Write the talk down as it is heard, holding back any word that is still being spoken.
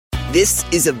This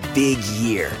is a big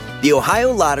year. The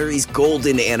Ohio Lottery's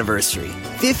golden anniversary.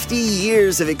 50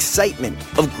 years of excitement,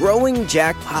 of growing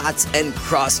jackpots and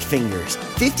crossed fingers.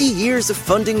 50 years of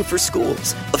funding for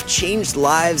schools, of changed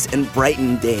lives and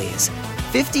brightened days.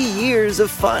 50 years of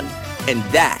fun, and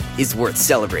that is worth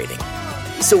celebrating.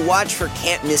 So watch for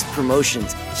can't-miss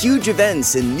promotions, huge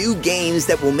events, and new games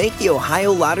that will make the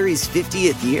Ohio Lottery's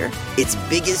 50th year its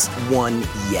biggest one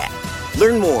yet.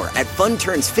 Learn more at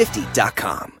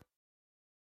funturns50.com.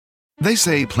 They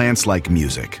say plants like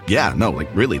music. Yeah, no,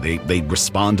 like really, they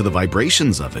respond to the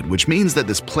vibrations of it, which means that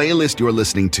this playlist you're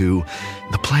listening to,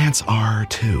 the plants are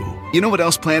too. You know what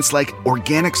else plants like?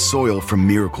 Organic soil from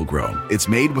Miracle-Gro. It's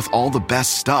made with all the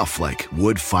best stuff like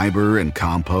wood fiber and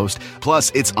compost.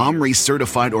 Plus, it's OMRI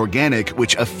certified organic,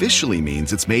 which officially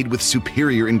means it's made with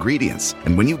superior ingredients.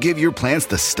 And when you give your plants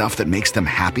the stuff that makes them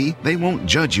happy, they won't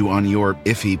judge you on your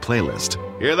iffy playlist.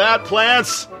 Hear that,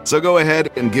 plants? So go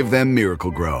ahead and give them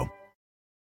Miracle-Gro.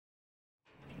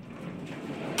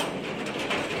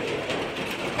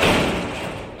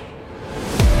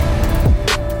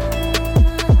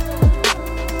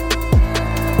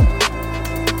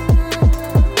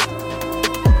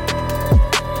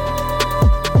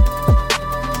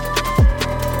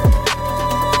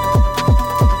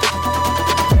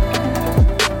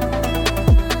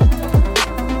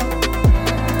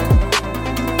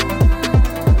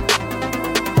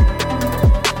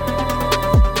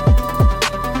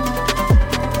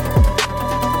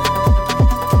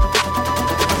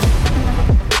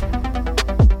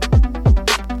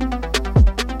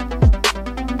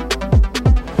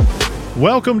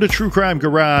 Welcome to True Crime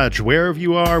Garage. Wherever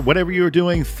you are, whatever you're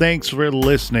doing, thanks for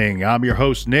listening. I'm your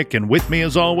host, Nick, and with me,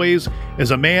 as always,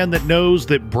 is a man that knows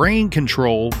that brain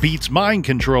control beats mind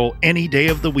control any day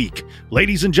of the week.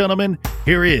 Ladies and gentlemen,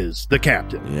 here is the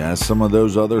captain. Yeah, some of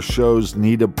those other shows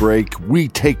need a break. We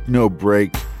take no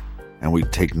break, and we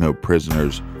take no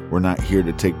prisoners. We're not here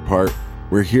to take part.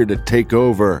 We're here to take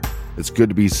over. It's good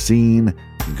to be seen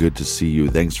and good to see you.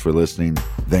 Thanks for listening.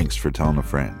 Thanks for telling a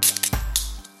friend.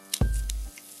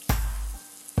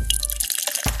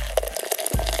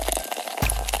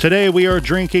 Today we are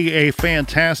drinking a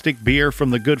fantastic beer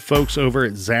from the good folks over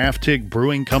at Zaftig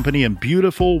Brewing Company in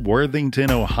beautiful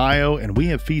Worthington, Ohio, and we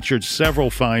have featured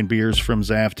several fine beers from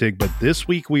Zaftig, but this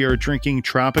week we are drinking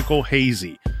Tropical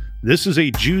Hazy. This is a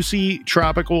juicy,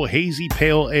 tropical, hazy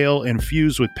pale ale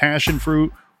infused with passion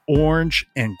fruit, orange,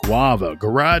 and guava.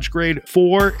 Garage grade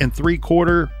 4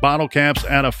 3/4 bottle caps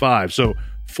out of 5. So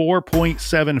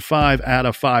 4.75 out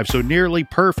of 5. So nearly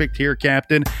perfect here,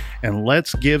 Captain. And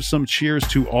let's give some cheers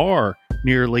to our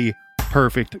nearly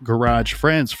perfect garage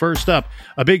friends. First up,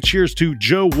 a big cheers to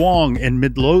Joe Wong in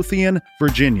Midlothian,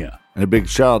 Virginia. And a big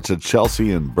shout out to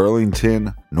Chelsea in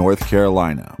Burlington, North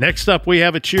Carolina. Next up, we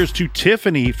have a cheers to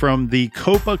Tiffany from the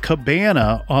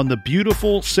Copacabana on the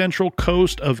beautiful central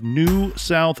coast of New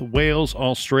South Wales,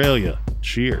 Australia.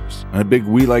 Cheers. And a big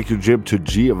we like your jib to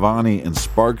Giovanni in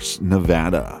Sparks,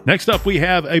 Nevada. Next up, we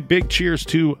have a big cheers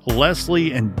to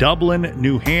Leslie in Dublin,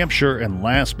 New Hampshire. And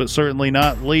last but certainly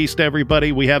not least,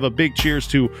 everybody, we have a big cheers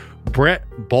to Brett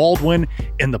Baldwin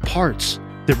in the parts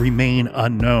that remain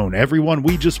unknown. Everyone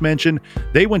we just mentioned,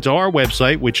 they went to our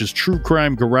website, which is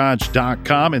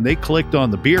truecrimegarage.com, and they clicked on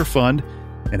the beer fund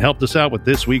and helped us out with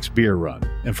this week's beer run.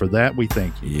 And for that, we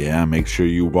thank you. Yeah, make sure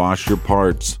you wash your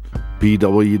parts.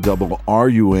 BWRUN,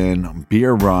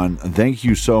 beer run. Thank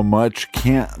you so much.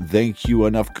 Can't thank you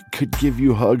enough. Could give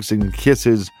you hugs and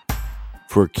kisses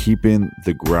for keeping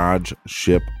the garage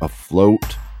ship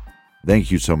afloat.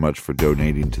 Thank you so much for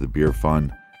donating to the beer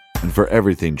fund. And for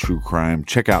everything true crime,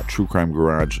 check out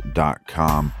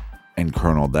truecrimegarage.com. And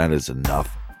Colonel, that is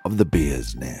enough of the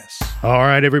business. All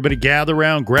right, everybody, gather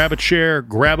around, grab a chair,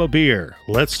 grab a beer.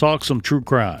 Let's talk some true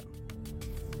crime.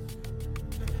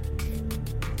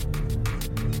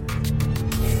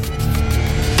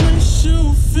 Makes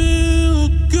you feel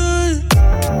good.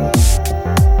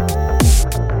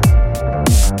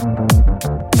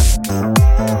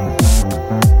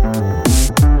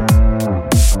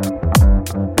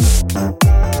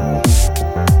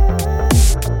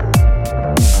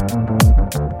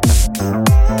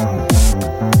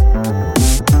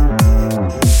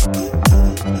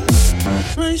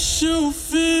 Makes you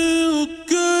feel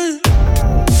good.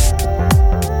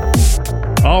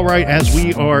 All right, as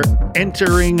we are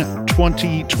entering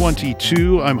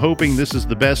 2022, I'm hoping this is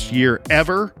the best year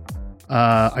ever.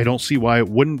 I don't see why it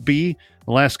wouldn't be.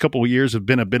 The last couple of years have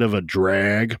been a bit of a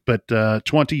drag, but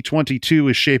 2022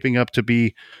 is shaping up to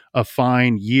be a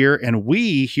fine year. And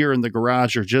we here in the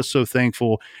garage are just so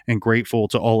thankful and grateful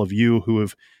to all of you who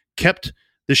have kept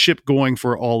the ship going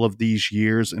for all of these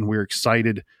years. And we're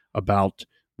excited about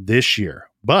this year.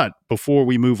 But before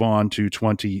we move on to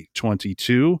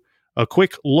 2022, a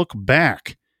quick look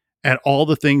back at all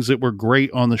the things that were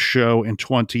great on the show in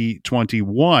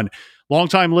 2021.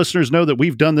 Longtime listeners know that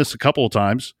we've done this a couple of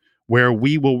times where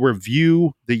we will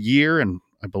review the year, and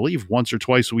I believe once or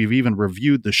twice we've even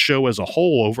reviewed the show as a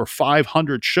whole, over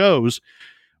 500 shows,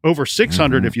 over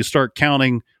 600 if you start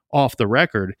counting off the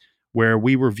record, where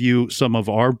we review some of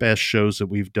our best shows that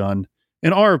we've done,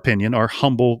 in our opinion, our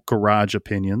humble garage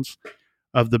opinions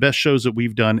of the best shows that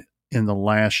we've done in the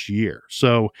last year.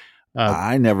 So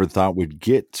I never thought we'd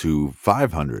get to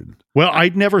 500. Well, I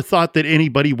never thought that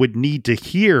anybody would need to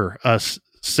hear us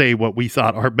say what we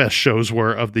thought our best shows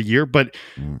were of the year, but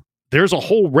there's a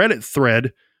whole Reddit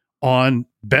thread on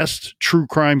best true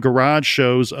crime garage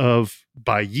shows of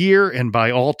by year and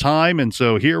by all time. And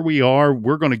so here we are.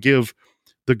 We're going to give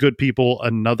the good people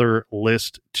another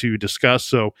list to discuss.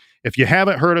 So if you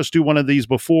haven't heard us do one of these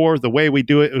before, the way we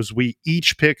do it is we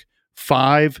each pick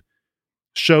 5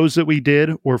 shows that we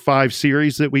did or 5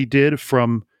 series that we did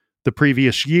from the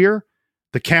previous year.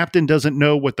 The captain doesn't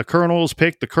know what the colonel has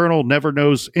picked. The colonel never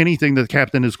knows anything that the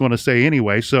captain is going to say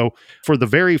anyway. So for the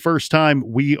very first time,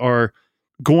 we are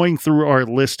going through our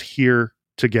list here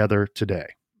together today.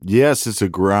 Yes, it's a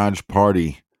garage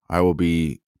party. I will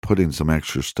be putting some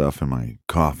extra stuff in my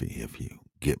coffee if you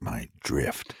get my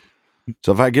drift.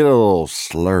 So if I get a little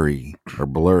slurry or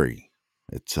blurry,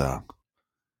 it's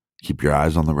keep your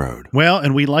eyes on the road. Well,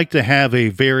 and we like to have a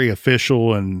very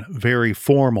official and very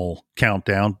formal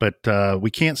countdown, but we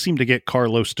can't seem to get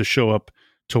Carlos to show up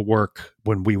to work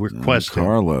when we request him.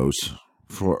 Carlos,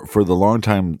 for the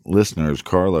longtime listeners,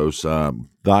 Carlos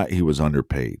thought he was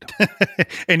underpaid.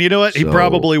 And you know what? He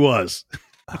probably was.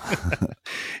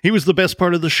 He was the best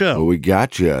part of the show. Well, we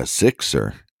got you a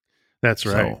 6er. That's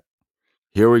right. So,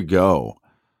 here we go.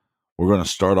 We're going to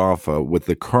start off with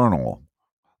the colonel.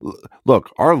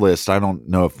 Look, our list, I don't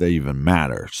know if they even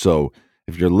matter. So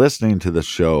if you're listening to the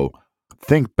show,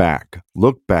 think back,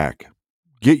 look back,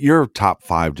 get your top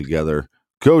 5 together,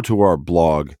 go to our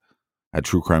blog at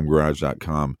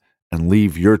truecrimegarage.com and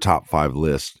leave your top 5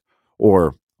 list,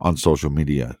 or on social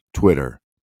media, Twitter,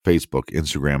 Facebook,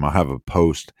 Instagram. I'll have a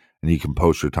post and you can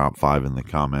post your top 5 in the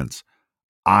comments.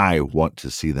 I want to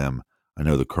see them. I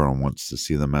know the colonel wants to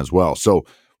see them as well. So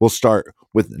we'll start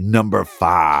with number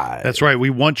 5. That's right. We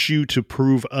want you to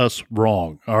prove us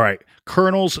wrong. All right.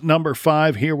 Colonel's number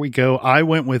 5. Here we go. I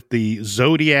went with the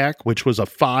Zodiac, which was a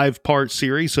 5-part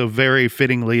series. So very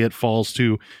fittingly, it falls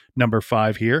to number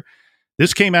 5 here.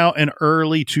 This came out in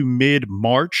early to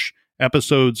mid-March,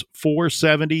 episodes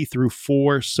 470 through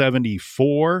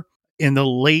 474. In the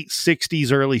late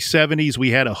 60s, early 70s,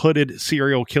 we had a hooded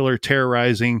serial killer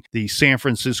terrorizing the San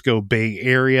Francisco Bay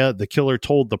Area. The killer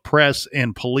told the press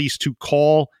and police to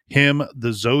call him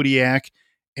the Zodiac,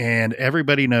 and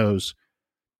everybody knows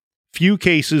few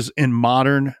cases in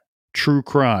modern true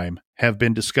crime have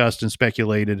been discussed and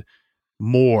speculated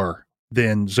more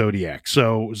than Zodiac.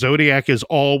 So Zodiac is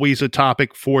always a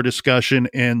topic for discussion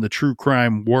in the true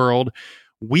crime world.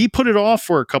 We put it off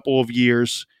for a couple of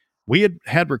years. We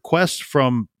had requests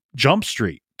from Jump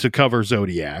Street to cover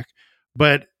Zodiac,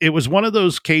 but it was one of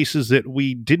those cases that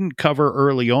we didn't cover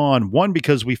early on. One,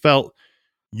 because we felt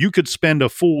you could spend a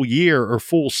full year or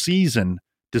full season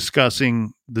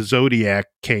discussing the Zodiac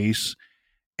case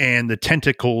and the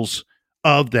tentacles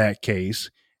of that case.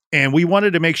 And we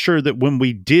wanted to make sure that when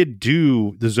we did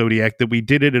do the Zodiac, that we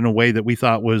did it in a way that we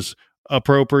thought was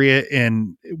appropriate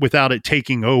and without it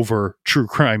taking over True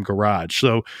Crime Garage.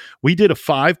 So we did a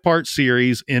 5-part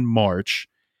series in March,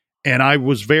 and I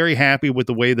was very happy with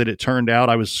the way that it turned out.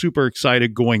 I was super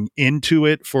excited going into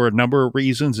it for a number of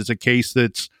reasons. It's a case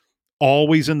that's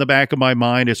always in the back of my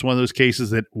mind. It's one of those cases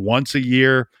that once a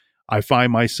year I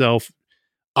find myself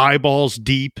eyeballs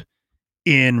deep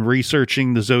in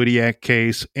researching the Zodiac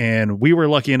case. And we were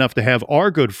lucky enough to have our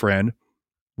good friend,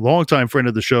 longtime friend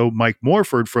of the show, Mike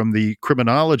Morford from the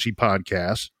Criminology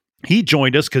podcast. He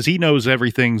joined us because he knows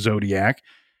everything Zodiac.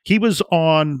 He was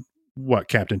on,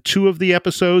 Captain, 2 of the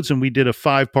episodes, and we did a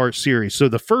 5-part series. So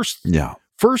the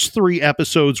first 3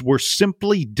 episodes were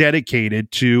simply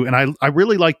dedicated to, and I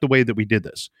really like the way that we did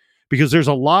this, because there's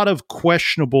a lot of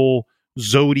questionable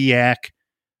Zodiac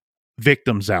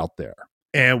victims out there,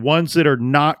 and ones that are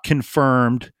not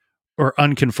confirmed or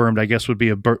unconfirmed, I guess would be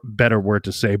a better word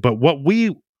to say. But what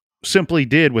we simply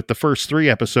did with the first 3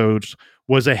 episodes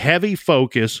was a heavy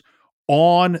focus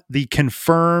on the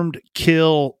confirmed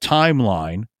kill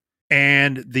timeline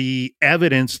and the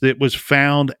evidence that was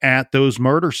found at those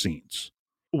murder scenes.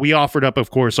 We offered up,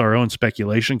 of course, our own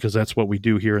speculation because that's what we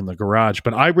do here in the garage.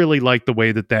 But I really like the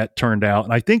way that turned out.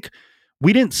 And I think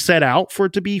we didn't set out for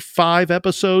it to be 5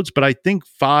 episodes, but I think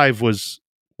 5 was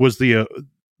the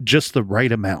just the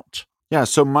right amount. Yeah,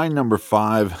 so my number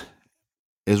 5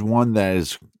 is one that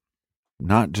is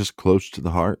not just close to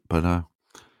the heart, but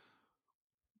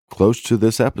close to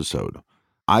this episode.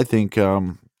 I think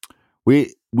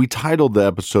we titled the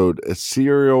episode "A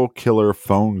Serial Killer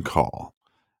Phone Call,"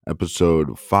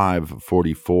 episode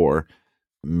 544.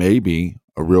 Maybe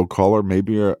a real caller,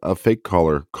 maybe a fake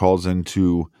caller calls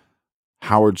into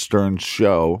Howard Stern's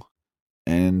show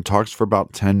and talks for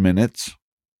about 10 minutes,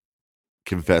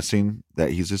 confessing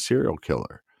that he's a serial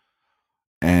killer.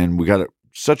 And we got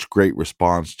such great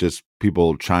response, just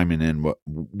people chiming in,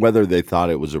 whether they thought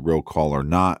it was a real call or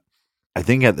not. I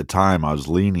think at the time I was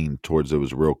leaning towards it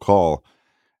was a real call.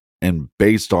 And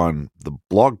based on the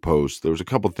blog post, there was a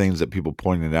couple of things that people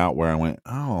pointed out where I went,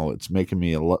 oh, it's making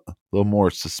me a little more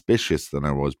suspicious than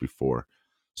I was before.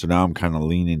 So now I'm kind of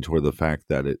leaning toward the fact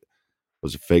that it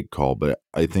was a fake call. But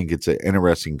I think it's an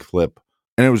interesting clip.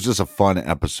 And it was just a fun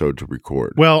episode to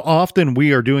record. Well, often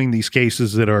we are doing these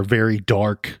cases that are very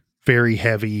dark, very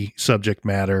heavy subject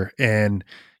matter. And,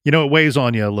 it weighs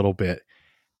on you a little bit.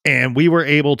 And we were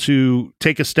able to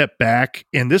take a step back.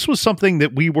 And this was something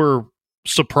that we were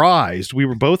surprised. We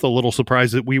were both a little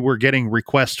surprised that we were getting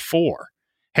requests for.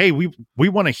 Hey, we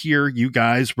want to hear you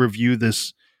guys review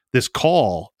this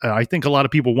call. I think a lot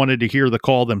of people wanted to hear the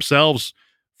call themselves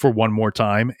for one more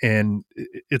time. And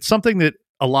it's something that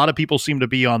a lot of people seem to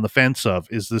be on the fence of.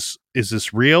 Is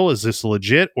this real? Is this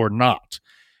legit or not?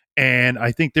 And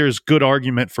I think there's good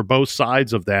argument for both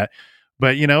sides of that.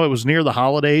 But, it was near the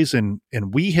holidays, and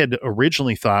we had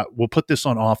originally thought, we'll put this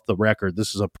on Off the Record.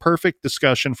 This is a perfect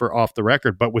discussion for Off the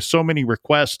Record. But with so many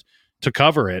requests to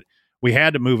cover it, we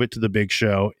had to move it to the big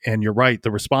show. And you're right, the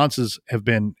responses have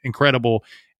been incredible,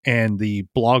 and the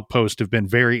blog posts have been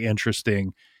very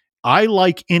interesting. I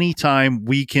like anytime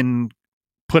we can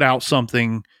put out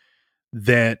something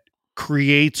that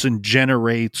creates and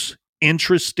generates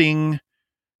interesting,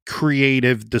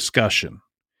 creative discussion.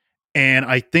 And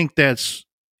I think that's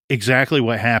exactly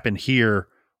what happened here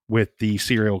with the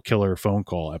serial killer phone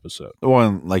call episode. Well,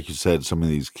 and like you said, some of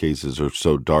these cases are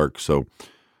so dark. So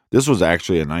this was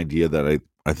actually an idea that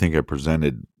I think I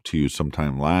presented to you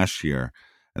sometime last year.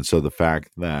 And so the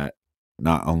fact that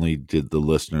not only did the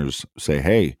listeners say,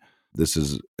 hey, this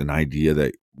is an idea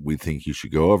that we think you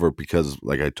should go over, because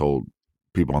like I told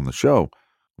people on the show,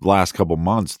 the last couple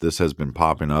months, this has been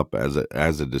popping up as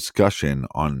a discussion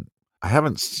on. I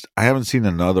haven't seen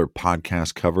another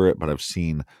podcast cover it, but I've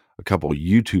seen a couple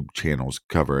YouTube channels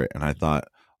cover it. And I thought,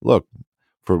 look,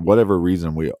 for whatever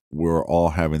reason, we're all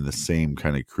having the same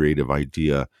kind of creative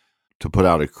idea to put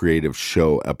out a creative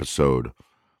show episode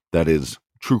that is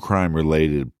true crime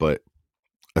related, but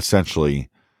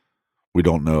essentially we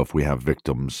don't know if we have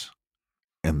victims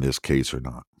in this case or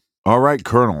not. All right,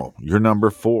 Colonel, you're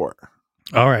number 4.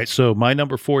 All right. So my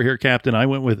number 4 here, Captain, I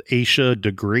went with Aisha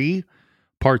Degree.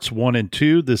 Parts 1 and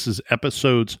 2. This is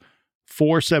episodes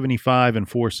 475 and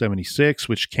 476,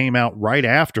 which came out right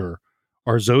after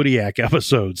our Zodiac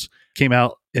episodes came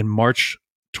out in March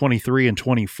 23 and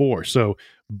 24. So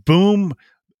boom,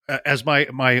 as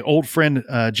my old friend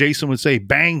Jason would say,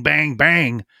 bang, bang,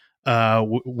 bang.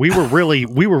 We were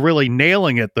really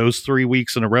nailing it those 3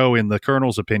 weeks in a row in the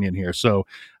Colonel's opinion here. So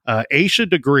Aisha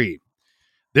Degree,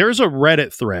 there's a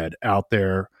Reddit thread out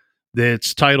there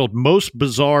that's titled Most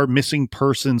Bizarre Missing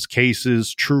Persons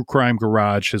Cases True Crime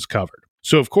Garage has covered.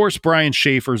 So, of course, Brian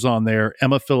Schaefer's on there.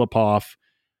 Emma Filipoff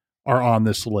are on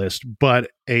this list.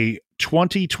 But a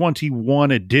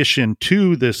 2021 addition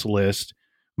to this list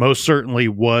most certainly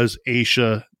was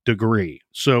Aisha Degree.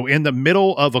 So, in the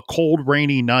middle of a cold,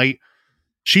 rainy night,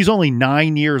 she's only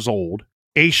 9 years old.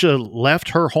 Aisha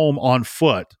left her home on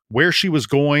foot. Where she was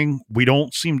going, we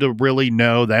don't seem to really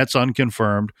know. That's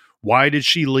unconfirmed. Why did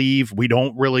she leave? We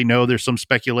don't really know. There's some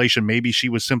speculation. Maybe she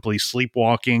was simply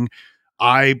sleepwalking.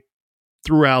 I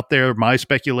threw out there, my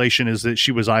speculation is that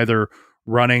she was either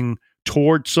running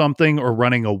toward something or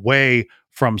running away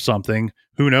from something.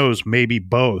 Who knows? Maybe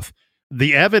both.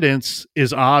 The evidence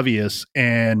is obvious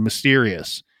and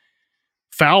mysterious.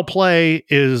 Foul play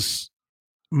is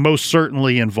most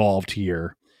certainly involved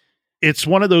here. It's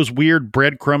one of those weird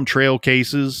breadcrumb trail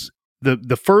cases.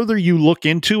 The further you look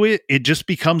into it, it just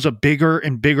becomes a bigger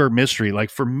and bigger mystery.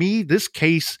 Like for me, this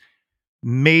case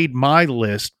made my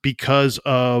list because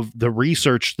of the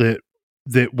research that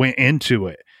went into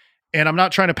it. And I'm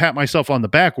not trying to pat myself on the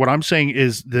back. What I'm saying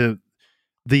is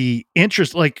the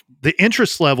interest, like the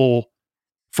interest level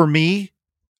for me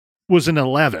was an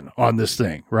 11 on this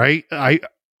thing, right?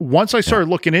 once I started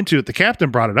looking into it, the captain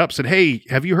brought it up, said, "Hey,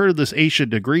 have you heard of this Aisha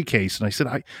Degree case?" And I said,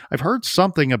 I've heard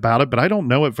something about it, but I don't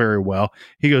know it very well.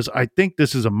 He goes, "I think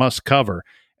this is a must cover."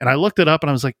 And I looked it up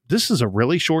and I was like, this is a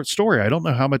really short story. I don't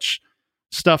know how much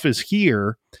stuff is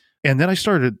here. And then I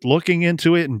started looking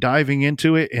into it and diving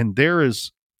into it. And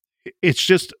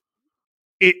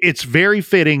it's very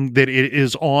fitting that it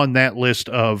is on that list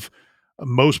of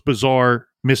most bizarre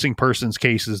missing persons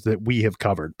cases that we have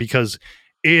covered, because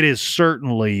it is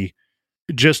certainly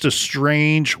just a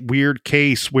strange, weird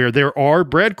case where there are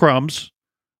breadcrumbs,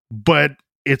 but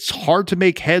it's hard to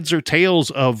make heads or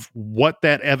tails of what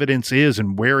that evidence is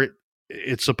and where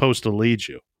it's supposed to lead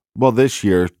you. Well, this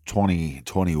year,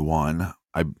 2021,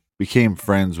 I became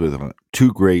friends with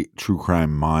two great true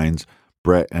crime minds,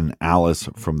 Brett and Alice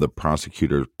from the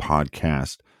Prosecutor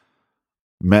Podcast.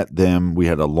 Met them. We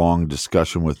had a long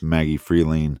discussion with Maggie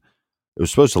Freeling. It was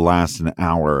supposed to last an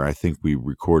hour. I think we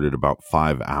recorded about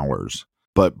 5 hours.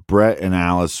 But Brett and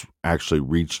Alice actually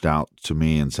reached out to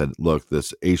me and said, look,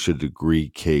 this Aisha Degree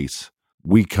case,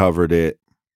 we covered it.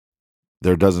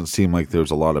 There doesn't seem like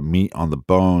there's a lot of meat on the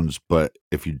bones, but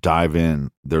if you dive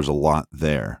in, there's a lot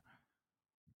there.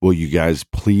 Will you guys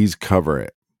please cover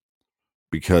it?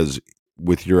 Because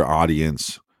with your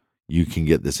audience, you can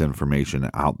get this information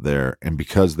out there. And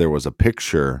because there was a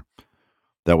picture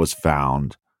that was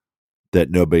found that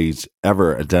nobody's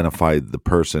ever identified the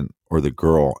person or the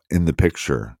girl in the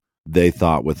picture, they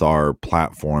thought with our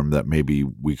platform that maybe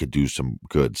we could do some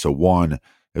good. So one,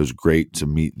 it was great to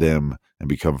meet them and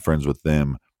become friends with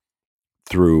them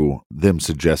through them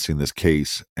suggesting this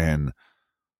case. And it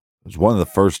was one of the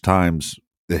first times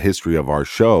in the history of our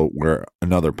show where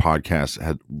another podcast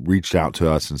had reached out to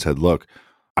us and said, look,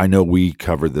 I know we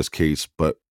covered this case,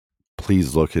 but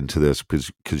please look into this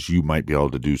because you might be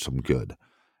able to do some good.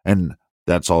 And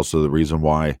that's also the reason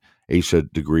why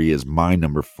Aisha Degree is my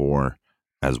number 4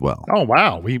 as well. Oh,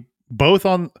 wow. We both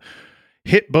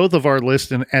hit both of our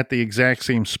lists at the exact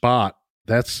same spot.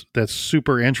 That's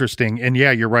super interesting. And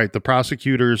yeah, you're right. The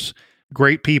prosecutors,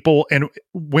 great people. And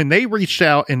when they reached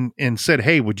out and said,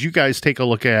 hey, would you guys take a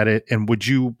look at it? And would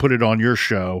you put it on your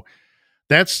show?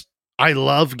 I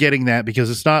love getting that, because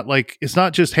it's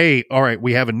not just, hey, all right,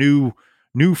 we have a new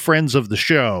friends of the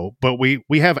show, but we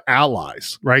have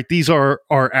allies, right? These are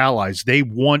our allies. They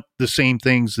want the same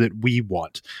things that we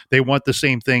want. They want the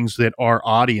same things that our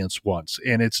audience wants.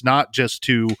 And it's not just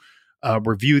to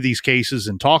review these cases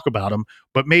and talk about them,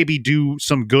 but maybe do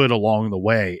some good along the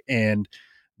way. And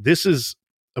this is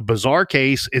a bizarre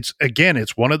case. It's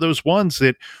one of those ones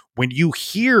that when you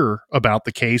hear about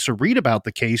the case or read about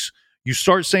the case, you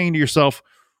start saying to yourself,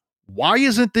 why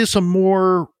isn't this a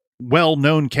more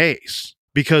well-known case?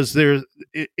 Because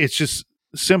it's just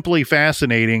simply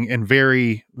fascinating and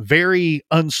very, very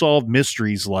unsolved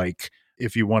mysteries. Like,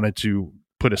 if you wanted to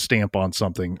put a stamp on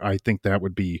something, I think that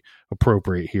would be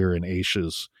appropriate here in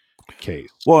Aisha's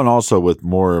case. Well, and also with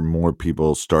more and more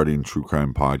people starting true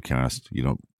crime podcasts,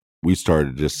 we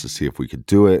started just to see if we could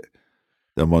do it.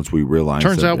 Then once we realized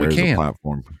turns out we can. A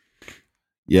platform.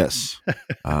 Yes.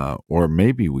 Or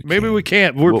maybe we Maybe we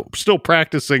can't. We're still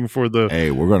practicing for the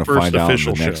we're going to find out in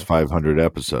the next show. 500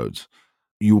 episodes.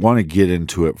 You want to get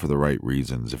into it for the right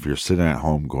reasons. If you're sitting at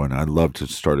home going, I'd love to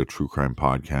start a true crime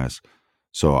podcast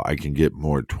so I can get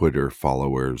more Twitter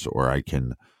followers or I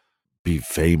can be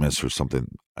famous or something.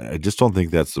 I just don't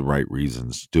think that's the right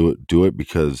reasons. Do it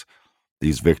because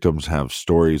these victims have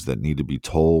stories that need to be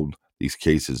told. These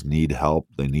cases need help.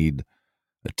 They need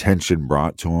attention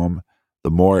brought to them. The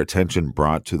more attention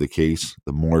brought to the case,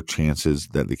 the more chances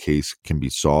that the case can be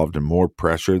solved and more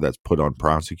pressure that's put on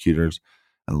prosecutors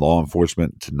and law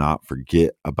enforcement to not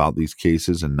forget about these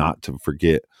cases and not to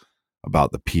forget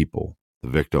about the people, the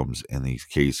victims in these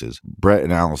cases. Brett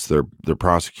and Alice, they're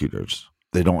prosecutors.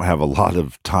 They don't have a lot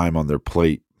of time on their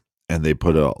plate, and they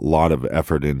put a lot of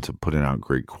effort into putting out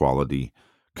great quality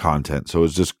content. So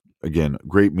it's just, again,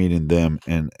 great meeting them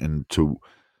and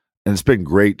it's been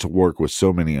great to work with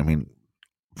so many. I mean,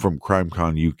 from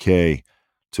CrimeCon UK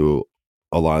to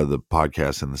a lot of the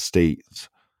podcasts in the States,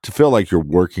 to feel like you're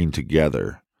working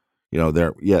together.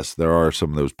 There are some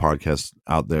of those podcasts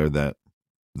out there that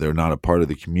they're not a part of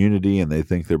the community and they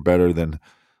think they're better than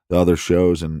the other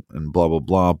shows and blah, blah,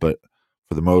 blah. But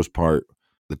for the most part,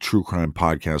 the true crime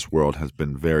podcast world has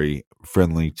been very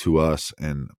friendly to us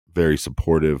and very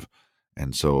supportive.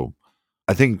 And so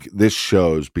I think this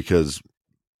shows, because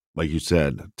like you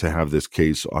said, to have this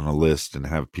case on a list and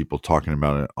have people talking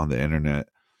about it on the internet,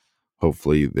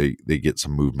 hopefully they get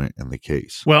some movement in the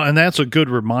case. Well, and that's a good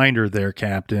reminder there,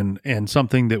 Captain, and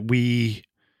something that we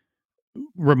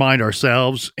remind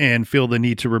ourselves and feel the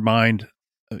need to remind,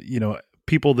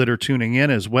 people that are tuning in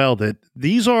as well that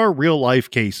these are real life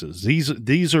cases.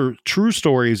 These are true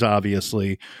stories,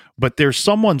 obviously, but they're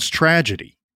someone's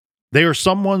tragedy. They are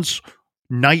someone's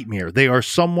nightmare. They are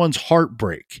someone's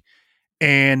heartbreak.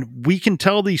 And we can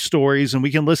tell these stories and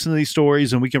we can listen to these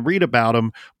stories and we can read about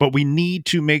them, but we need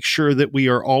to make sure that we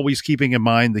are always keeping in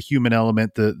mind the human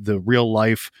element, the real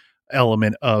life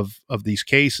element of these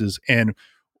cases. And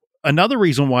another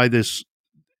reason why this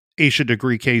Aisha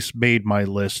Degree case made my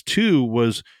list too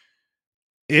was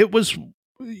it was,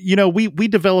 we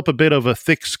develop a bit of a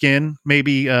thick skin,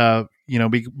 maybe,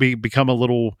 we become a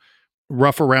little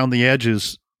rough around the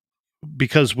edges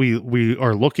because we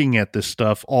are looking at this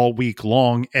stuff all week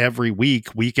long, every week,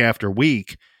 week after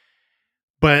week.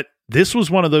 But this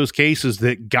was one of those cases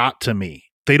that got to me.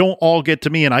 They don't all get to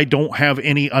me, and I don't have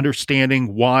any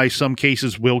understanding why some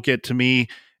cases will get to me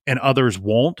and others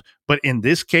won't. But in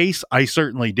this case, I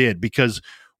certainly did, because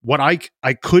what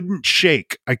I couldn't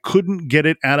shake, I couldn't get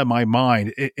it out of my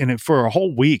mind. And for a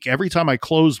whole week, every time I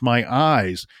closed my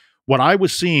eyes, what I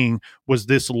was seeing was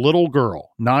this little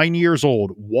girl, 9 years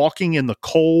old, walking in the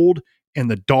cold, in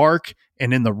the dark,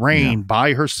 and in the rain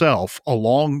by herself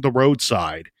along the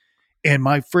roadside. And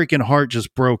my freaking heart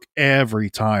just broke every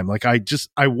time. Like I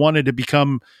wanted to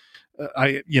become,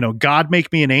 God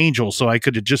make me an angel so I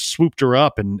could have just swooped her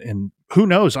up and who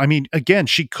knows? I mean, again,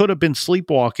 she could have been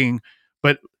sleepwalking,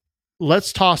 but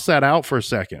let's toss that out for a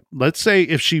second. Let's say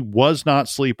if she was not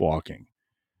sleepwalking,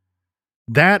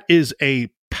 that is a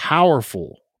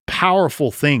powerful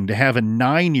thing to have a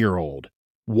 9-year-old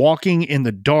walking in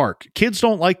the dark. Kids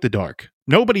don't like the dark.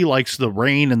 Nobody likes the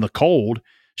rain and the cold.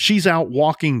 She's out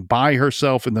walking by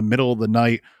herself in the middle of the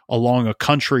night along a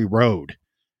country road.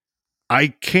 I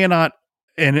cannot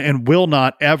and will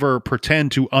not ever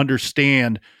pretend to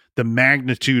understand the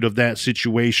magnitude of that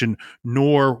situation,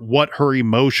 nor what her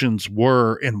emotions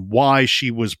were and why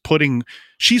she's putting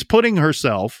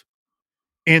herself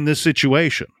in this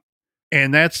situation.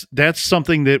 And that's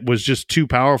something that was just too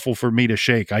powerful for me to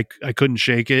shake. I couldn't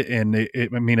shake it. And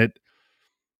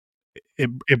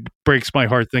it breaks my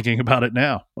heart thinking about it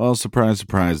now. Well, surprise,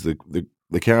 surprise.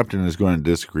 The captain is going to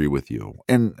disagree with you.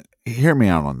 And hear me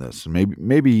out on this.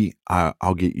 Maybe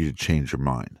I'll get you to change your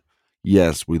mind.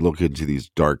 Yes, we look into these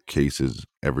dark cases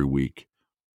every week.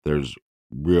 There's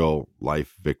real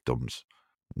life victims.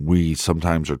 We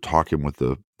sometimes are talking with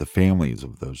the families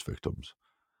of those victims.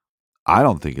 I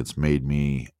don't think it's made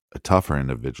me a tougher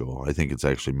individual. I think it's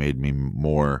actually made me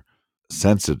more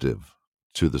sensitive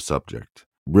to the subject,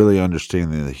 really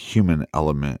understanding the human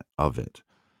element of it.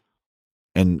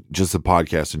 And just the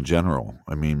podcast in general.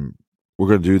 I mean, we're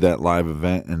going to do that live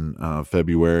event in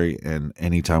February, and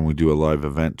anytime we do a live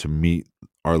event to meet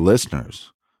our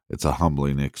listeners, it's a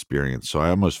humbling experience. So I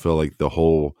almost feel like the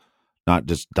whole, not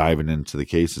just diving into the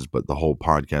cases, but the whole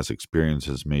podcast experience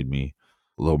has made me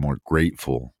a little more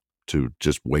grateful to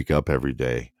just wake up every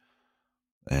day.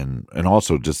 And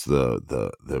also just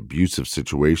the abusive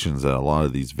situations that a lot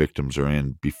of these victims are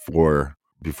in before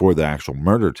the actual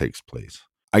murder takes place.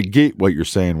 I get what you're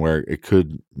saying, where it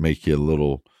could make you a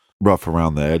little rough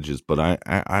around the edges, but I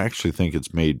actually think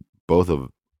it's made both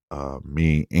of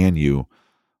me and you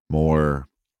more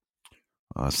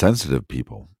sensitive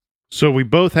people. So we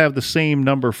both have the same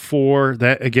number 4.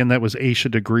 That was Aisha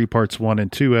Degree Parts 1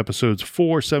 and 2. Episodes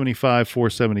 475,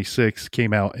 476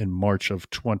 came out in March of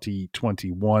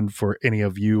 2021. For any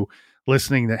of you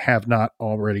listening that have not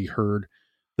already heard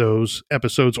those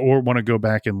episodes or want to go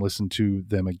back and listen to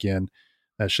them again,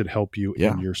 that should help you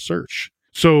in your search.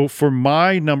 So for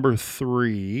my number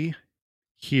 3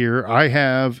 here, I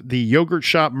have the Yogurt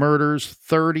Shop Murders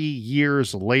 30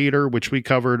 Years Later, which we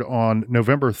covered on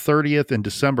November 30th and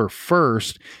December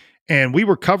 1st. And we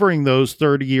were covering those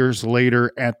 30 years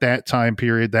later at that time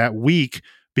period, that week,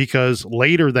 because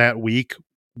later that week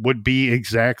would be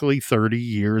exactly 30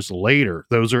 years later.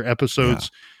 Those are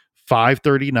episodes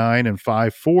 539 and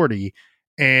 540.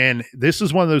 And this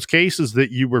is one of those cases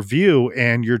that you review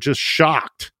and you're just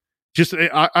shocked.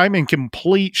 I'm in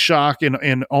complete shock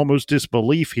and almost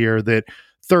disbelief here that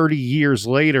 30 years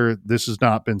later, this has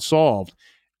not been solved.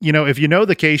 If you know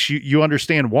the case, you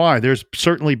understand why. There's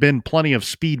certainly been plenty of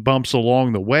speed bumps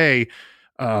along the way.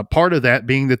 Part of that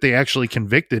being that they actually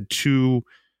convicted 2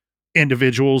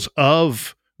 individuals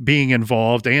of being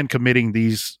involved and committing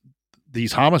these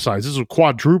homicides. This is a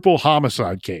quadruple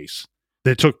homicide case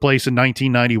that took place in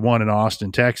 1991 in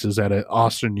Austin, Texas at an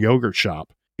Austin yogurt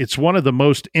shop. It's one of the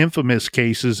most infamous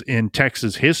cases in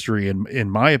Texas history, in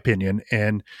my opinion.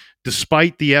 And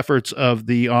despite the efforts of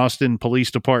the Austin Police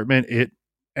Department, it,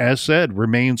 as said,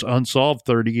 remains unsolved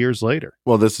 30 years later.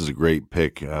 Well, this is a great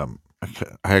pick.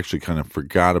 I actually kind of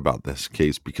forgot about this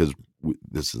case because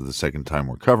this is the second time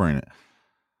we're covering it.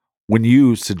 When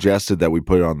you suggested that we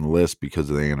put it on the list because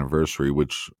of the anniversary,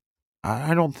 which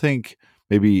I don't think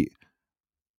maybe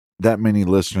that many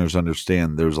listeners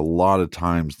understand, there's a lot of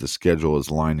times the schedule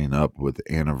is lining up with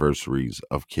anniversaries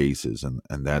of cases,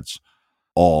 and that's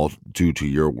all due to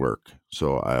your work.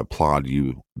 So I applaud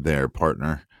you there,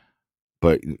 partner.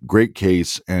 But great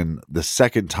case. And the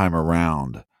second time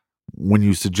around, when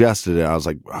you suggested it, I was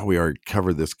like, oh, we already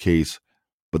covered this case.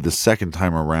 But the second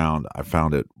time around, I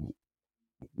found it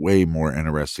way more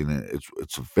interesting.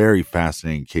 It's a very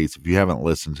fascinating case. If you haven't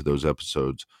listened to those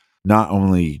episodes, not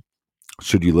only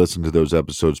should you listen to those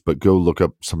episodes, but go look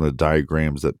up some of the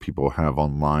diagrams that people have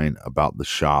online about the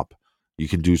shop. You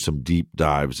can do some deep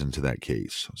dives into that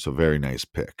case. So very nice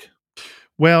pick.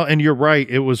 Well, and you're right.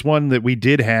 It was one that we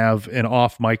did have an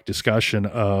off mic discussion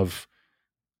of,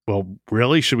 well,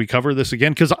 really, should we cover this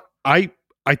again? Because I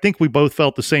think we both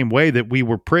felt the same way, that we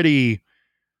were pretty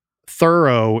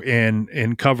thorough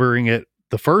in covering it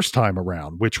the first time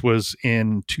around, which was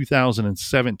in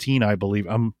 2017, I believe.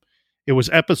 It was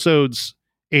episodes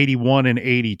 81 and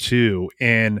 82.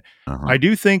 And I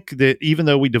do think that even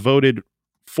though we devoted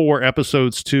 4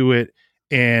 episodes to it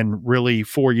and really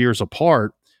 4 years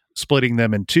apart, splitting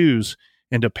them into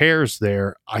pairs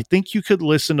there, I think you could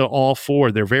listen to all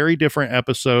 4. They're very different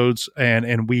episodes,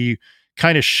 and we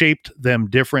kind of shaped them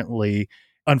differently.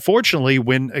 Unfortunately,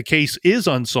 when a case is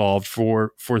unsolved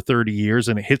for 30 years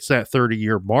and it hits that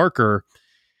 30-year marker,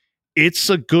 it's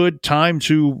a good time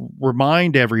to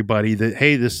remind everybody that,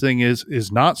 hey, this thing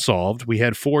is not solved. We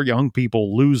had 4 young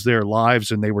people lose their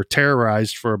lives, and they were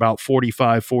terrorized for about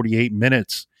 45, 48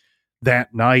 minutes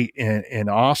that night in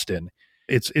Austin.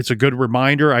 It's a good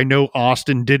reminder. I know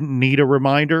Austin didn't need a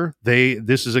reminder.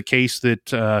 This is a case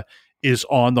that is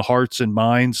on the hearts and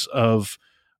minds of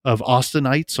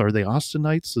Austinites. Are they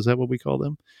Austinites? Is that what we call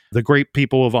them? The great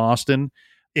people of Austin.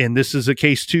 And this is a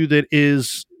case too that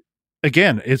is,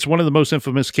 again, it's one of the most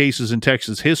infamous cases in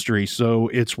Texas history. So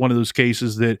it's one of those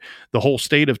cases that the whole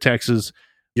state of Texas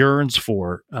yearns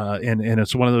for. And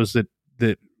it's one of those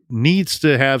that needs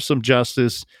to have some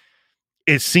justice.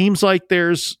 It seems like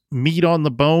there's meat on the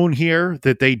bone here,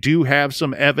 that they do have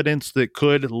some evidence that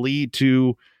could lead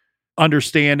to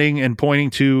understanding and pointing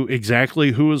to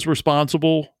exactly who is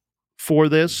responsible for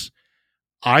this.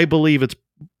 I believe it's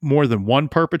more than one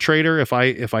perpetrator. If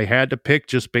I had to pick,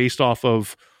 just based off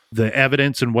of the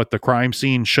evidence and what the crime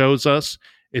scene shows us,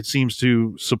 it seems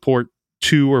to support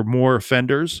 2 or more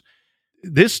offenders.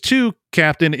 This too,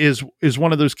 Captain, is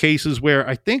one of those cases where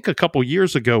I think a couple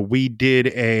years ago we did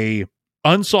a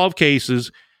unsolved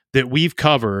cases that we've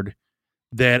covered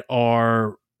that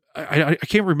are, I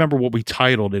can't remember what we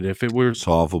titled it, if it were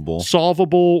solvable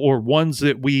or ones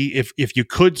that if you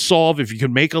could solve, if you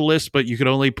could make a list, but you could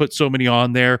only put so many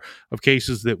on there of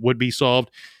cases that would be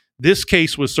solved. This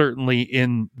case was certainly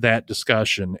in that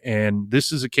discussion. And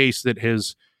this is a case that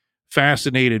has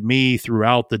fascinated me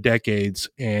throughout the decades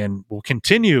and will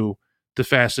continue to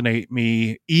fascinate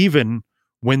me even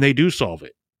when they do solve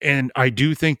it. And I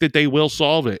do think that they will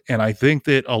solve it. And I think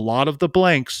that a lot of the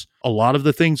blanks, a lot of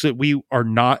the things that we are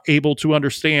not able to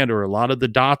understand, or a lot of the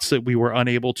dots that we were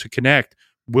unable to connect,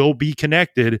 will be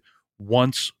connected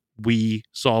once we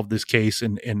solve this case.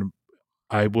 And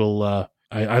I will,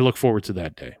 I look forward to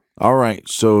that day. All right.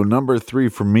 So number 3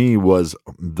 for me was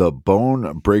the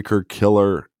Bone Breaker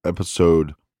Killer,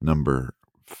 episode number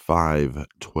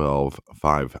 512,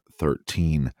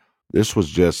 513. This was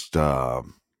just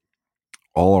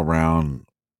all around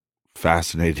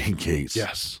fascinating case.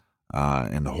 Yes.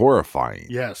 And horrifying.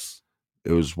 Yes.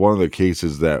 It was one of the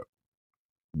cases that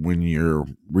when you're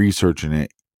researching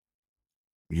it,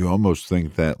 you almost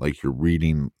think that like you're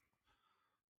reading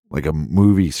like a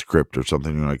movie script or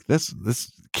something. You're like, this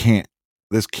can't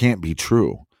be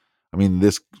true. I mean,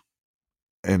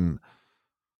 and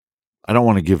I don't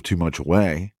want to give too much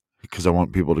away because I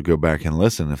want people to go back and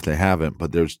listen if they haven't,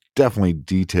 but there's definitely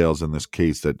details in this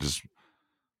case that just,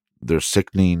 they're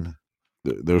sickening.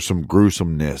 There's some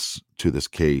gruesomeness to this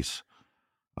case.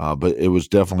 But it was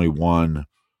definitely one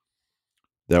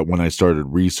that when I started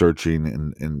researching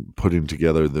and putting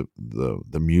together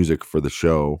the music for the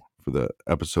show, for the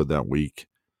episode that week,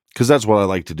 because that's what I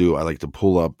like to do. I like to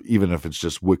pull up, even if it's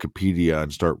just Wikipedia,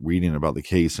 and start reading about the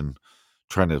case and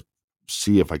trying to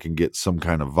see if I can get some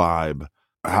kind of vibe.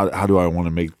 How do I want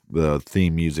to make the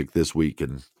theme music this week,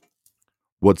 and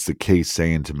what's the case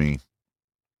saying to me?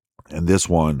 And this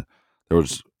one,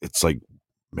 it's like,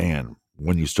 man,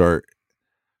 when you start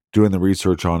doing the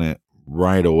research on it,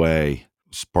 right away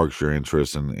sparks your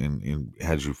interest and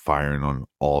has you firing on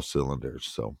all cylinders.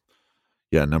 So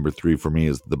Yeah, number 3 for me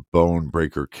is the Bone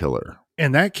Breaker Killer.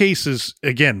 And that case is,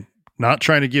 again, not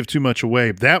trying to give too much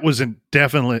away. That was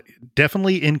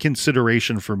definitely in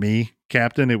consideration for me,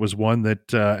 Captain. It was one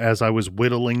that as I was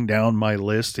whittling down my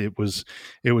list, it was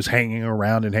hanging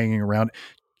around.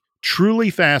 Truly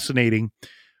fascinating.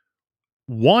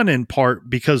 One, in part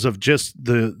because of just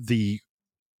the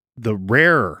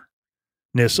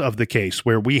rareness of the case,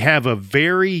 where we have a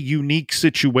very unique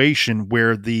situation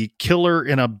where the killer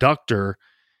and abductor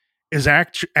is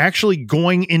actually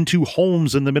going into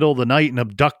homes in the middle of the night and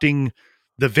abducting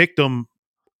the victim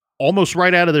almost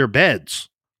right out of their beds,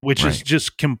 which is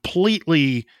just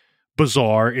completely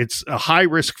bizarre. It's a high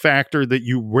risk factor that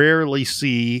you rarely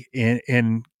see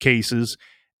in cases,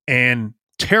 and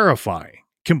terrifying,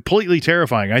 completely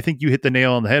terrifying. I think you hit the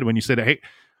nail on the head when you said, hey,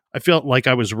 I felt like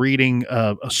I was reading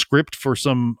a script for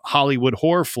some Hollywood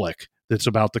horror flick that's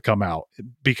about to come out,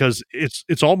 because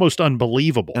it's almost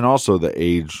unbelievable. And also the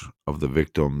age of the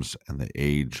victims and the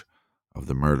age of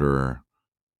the murderer.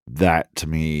 That to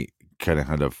me kind of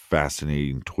had a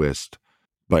fascinating twist.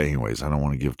 But anyways, I don't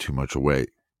want to give too much away.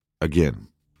 Again,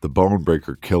 the Bone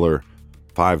Breaker Killer,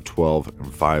 512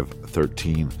 and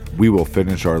 513. We will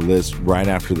finish our list right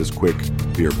after this quick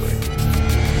beer break.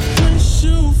 Makes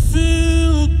you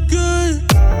feel good.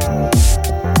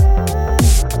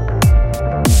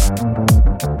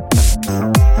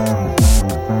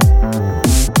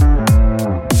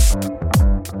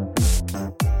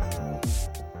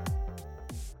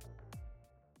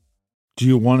 Do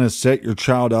you want to set your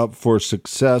child up for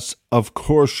success? Of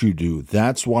course you do.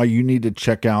 That's why you need to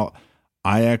check out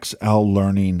IXL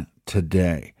Learning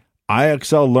today.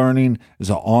 IXL Learning is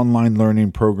an online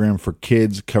learning program for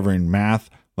kids covering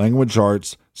math, language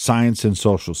arts, science, and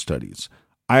social studies.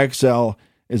 IXL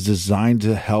is designed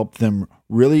to help them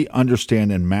really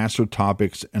understand and master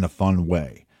topics in a fun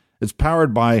way. It's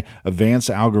powered by advanced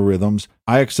algorithms.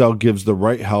 IXL gives the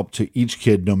right help to each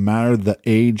kid, no matter the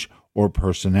age or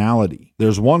personality.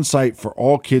 There's one site for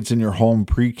all kids in your home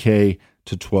pre-K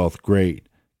to 12th grade.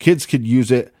 Kids could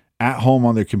use it at home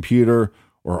on their computer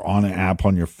or on an app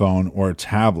on your phone or a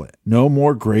tablet. No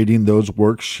more grading those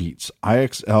worksheets.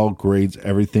 IXL grades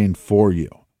everything for you.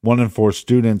 1 in 4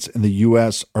 students in the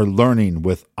U.S. are learning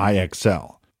with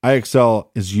IXL. IXL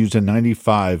is used in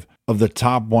 95 of the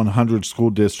top 100 school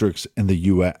districts in the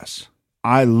U.S.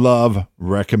 I love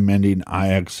recommending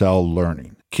IXL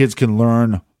Learning. Kids can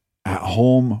learn at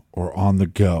home or on the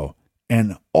go.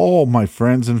 And all my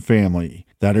friends and family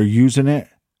that are using it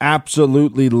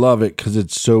absolutely love it because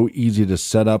it's so easy to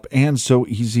set up and so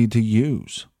easy to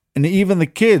use. And even the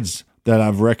kids that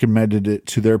I've recommended it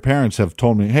to their parents have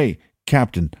told me, hey,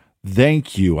 Captain,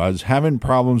 thank you. I was having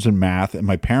problems in math and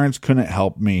my parents couldn't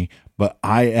help me, but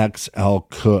IXL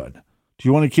could. Do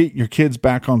you want to get your kids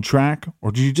back on track,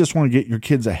 or do you just want to get your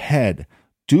kids ahead?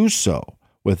 Do so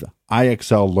with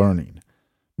IXL Learning.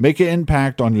 Make an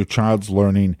impact on your child's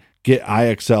learning. Get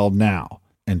IXL now.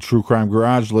 And True Crime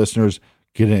Garage listeners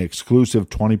get an exclusive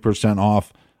 20%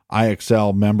 off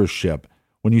IXL membership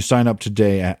when you sign up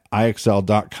today at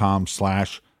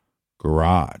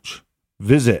IXL.com/garage.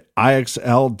 Visit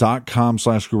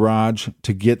IXL.com/garage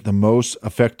to get the most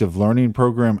effective learning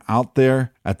program out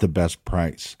there at the best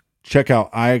price. Check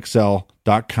out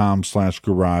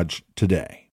IXL.com/garage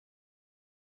today.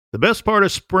 The best part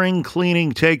of spring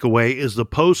cleaning takeaway is the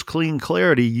post-clean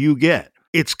clarity you get.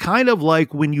 It's kind of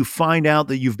like when you find out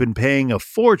that you've been paying a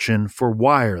fortune for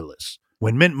wireless.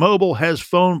 When Mint Mobile has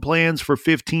phone plans for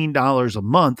 $15 a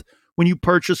month when you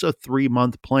purchase a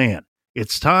 3-month plan.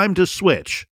 It's time to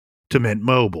switch to Mint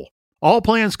Mobile. All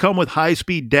plans come with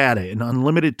high-speed data and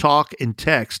unlimited talk and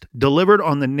text delivered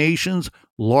on the nation's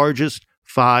largest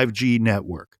 5G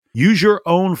network. Use your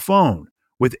own phone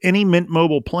with any Mint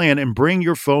Mobile plan and bring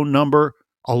your phone number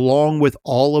along with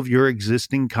all of your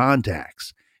existing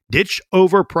contacts. Ditch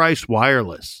overpriced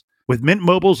wireless with Mint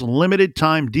Mobile's limited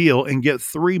time deal and get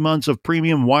 3 months of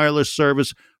premium wireless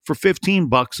service for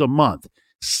 $15 a month.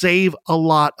 Save a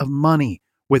lot of money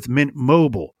with Mint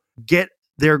Mobile. Get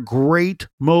their great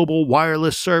mobile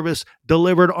wireless service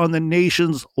delivered on the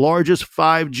nation's largest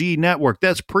 5G network.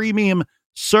 That's premium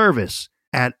service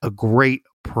at a great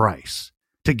price.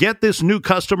 To get this new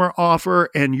customer offer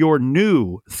and your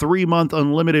new 3-month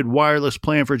unlimited wireless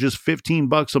plan for just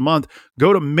 $15 a month,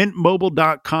 go to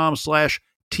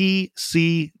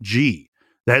mintmobile.com/TCG.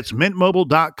 That's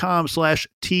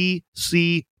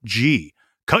mintmobile.com/TCG.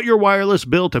 Cut your wireless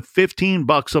bill to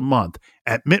 $15 a month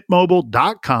at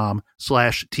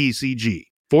mintmobile.com/TCG.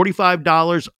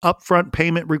 $45 upfront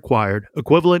payment required,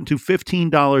 equivalent to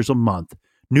 $15 a month.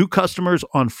 New customers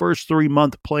on first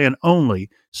 3-month plan only.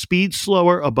 Speed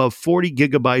slower above 40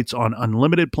 gigabytes on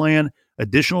unlimited plan.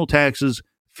 Additional taxes,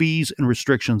 fees, and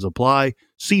restrictions apply.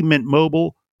 See Mint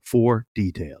Mobile for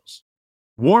details.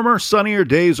 Warmer, sunnier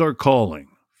days are calling.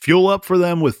 Fuel up for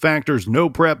them with Factor's no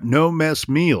prep, no mess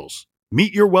meals.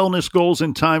 Meet your wellness goals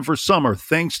in time for summer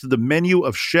thanks to the menu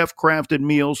of chef-crafted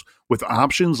meals with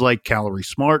options like Calorie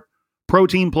Smart,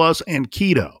 Protein Plus, and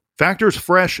Keto. Factor's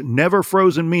fresh, never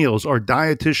frozen meals are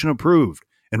dietitian approved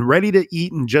and ready to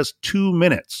eat in just 2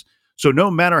 minutes. So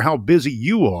no matter how busy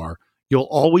you are, you'll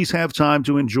always have time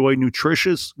to enjoy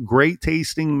nutritious,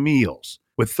 great-tasting meals.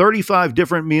 With 35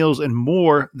 different meals and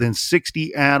more than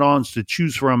 60 add-ons to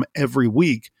choose from every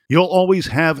week, you'll always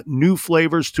have new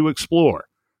flavors to explore.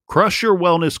 Crush your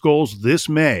wellness goals this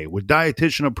May with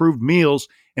dietitian-approved meals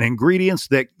and ingredients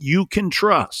that you can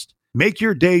trust. Make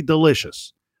your day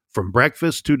delicious, from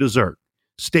breakfast to dessert.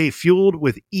 Stay fueled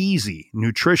with easy,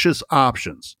 nutritious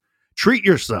options. Treat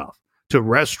yourself to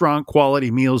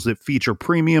restaurant-quality meals that feature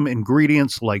premium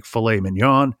ingredients like filet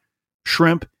mignon,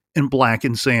 shrimp, and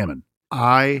blackened salmon.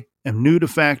 I am new to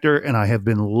Factor, and I have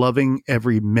been loving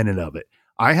every minute of it.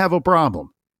 I have a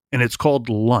problem, and it's called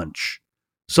lunch.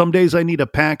 Some days I need to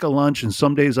pack a lunch, and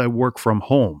some days I work from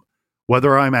home.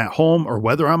 Whether I'm at home or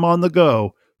whether I'm on the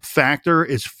go, Factor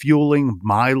is fueling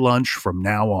my lunch from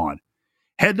now on.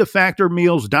 Head to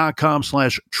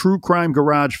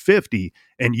factormeals.com/truecrimegarage50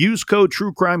 and use code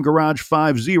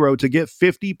truecrimegarage50 to get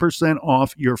 50%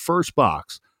 off your first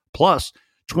box, plus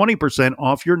 20%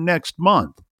 off your next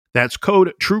month. That's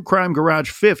code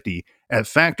truecrimegarage50 at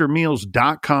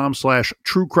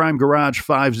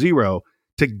factormeals.com/truecrimegarage50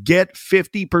 to get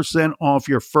 50% off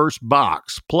your first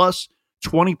box, plus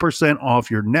 20%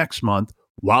 off your next month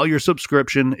while your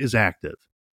subscription is active.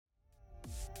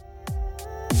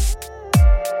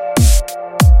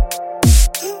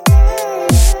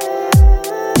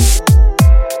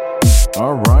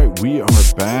 All right, we are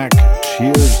back.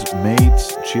 Cheers,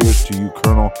 mates. Cheers to you,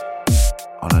 Colonel,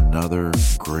 on another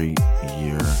great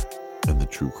year in the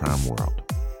true crime world.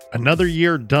 Another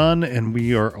year done, and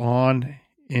we are on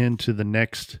into the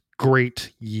next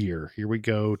great year. Here we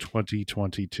go,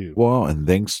 2022. Well, and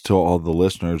thanks to all the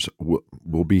listeners,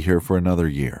 we'll be here for another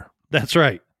year. That's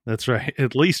right. That's right.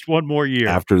 At least one more year.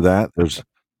 After that, there's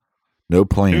no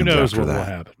plans. Who knows after what that will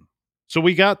happen? So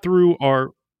we got through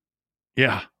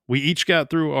we each got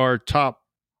through our top,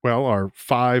 our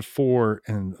 5, 4,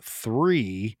 and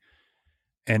 3.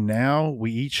 And now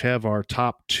we each have our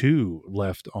top 2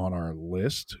 left on our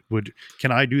list.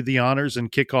 Can I do the honors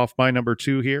and kick off my number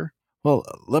 2 here? Well,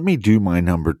 let me do my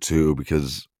number 2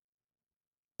 because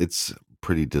it's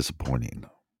pretty disappointing,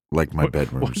 like my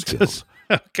bedroom skills.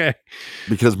 Okay.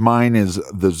 Because mine is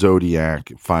the Zodiac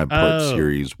 5-part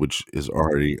series, which is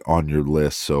already on your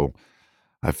list. So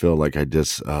I feel like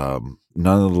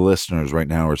none of the listeners right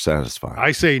now are satisfied.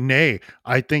 I say nay.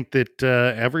 I think that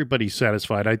everybody's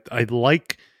satisfied. I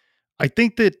think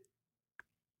that,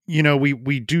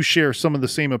 we do share some of the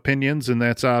same opinions, and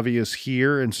that's obvious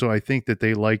here. And so I think that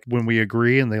they like when we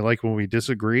agree and they like when we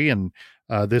disagree. And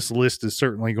this list is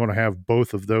certainly going to have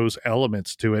both of those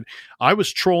elements to it. I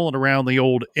was trolling around the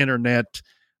old internet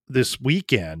this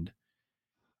weekend,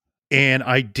 and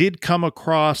I did come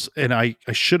across, and I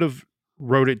should have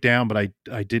wrote it down, but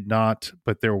I did not.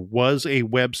 But there was a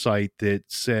website that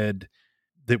said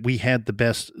that we had the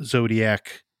best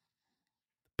Zodiac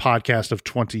podcast of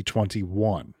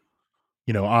 2021.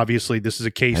 Obviously this is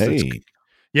a case a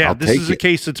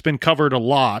case that's been covered a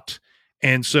lot.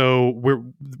 And so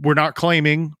we're not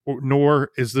claiming,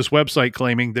 nor is this website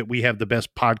claiming, that we have the best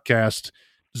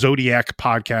Zodiac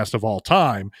podcast of all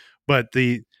time. But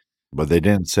they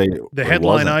didn't say the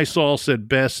headline I saw said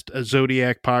best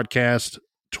Zodiac podcast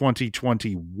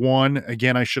 2021.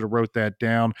 Again, I should have wrote that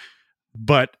down,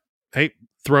 but hey,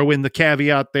 throw in the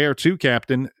caveat there too,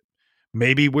 Captain.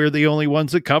 Maybe we're the only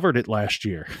ones that covered it last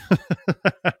year.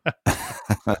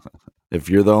 If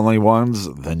you're the only ones,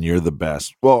 then you're the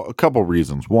best. Well, a couple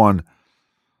reasons. One,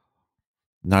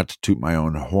 not to toot my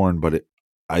own horn, but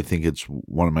I think it's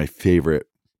one of my favorite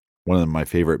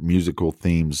musical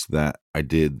themes that I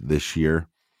did this year.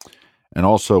 And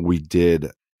also we did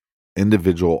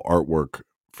individual artwork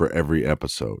for every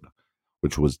episode,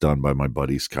 which was done by my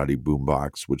buddy Scotty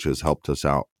Boombox, which has helped us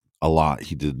out a lot.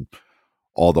 He did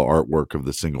all the artwork of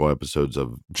the single episodes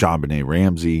of JonBenet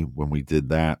Ramsey when we did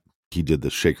that. He did the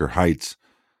Shaker Heights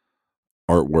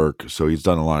artwork. So he's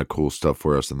done a lot of cool stuff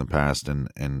for us in the past, and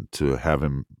to have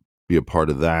him be a part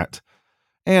of that.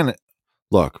 And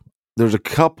look, there's a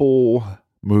couple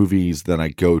movies that I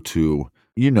go to,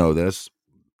 this.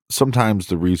 Sometimes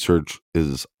the research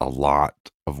is a lot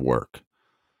of work.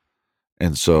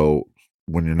 And so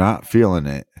when you're not feeling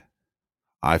it,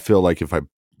 I feel like if I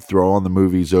throw on the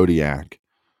movie Zodiac,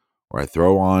 or I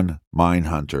throw on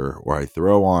Mindhunter, or I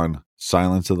throw on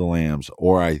Silence of the Lambs,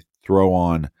 or I throw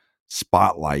on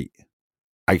Spotlight,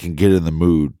 I can get in the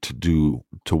mood to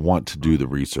want to do the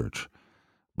research.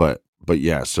 But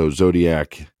yeah, so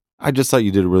Zodiac, I just thought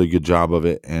you did a really good job of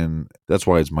it, and that's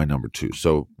why it's my number 2.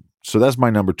 So that's my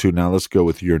number 2. Now let's go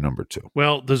with your number 2.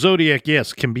 Well, the Zodiac,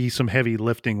 yes, can be some heavy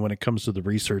lifting when it comes to the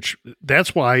research.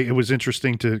 That's why it was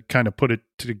interesting to kind of put it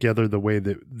together the way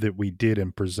that we did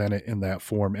and present it in that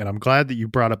form. And I'm glad that you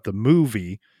brought up the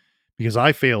movie, because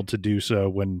I failed to do so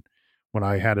when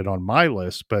I had it on my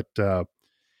list. But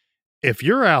if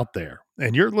you're out there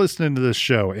and you're listening to this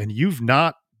show and you've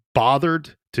not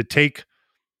bothered to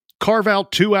carve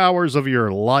out 2 hours of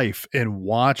your life and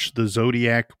watch the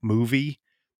Zodiac movie,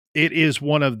 it is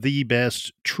one of the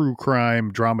best true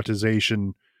crime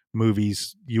dramatization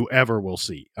movies you ever will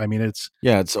see. I mean, it's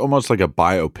almost like a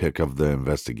biopic of the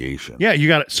investigation. Yeah, you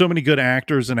got so many good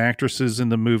actors and actresses in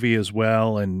the movie as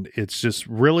well, and it's just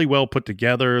really well put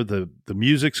together. The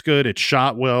music's good, it's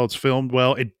shot well, it's filmed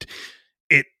well. It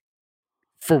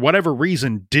for whatever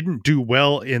reason didn't do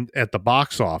well at the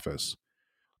box office,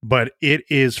 but it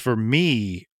is, for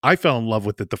me, I fell in love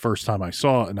with it the first time I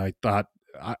saw it, and I thought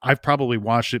I've probably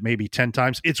watched it maybe 10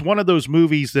 times. It's one of those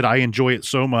movies that I enjoy it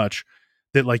so much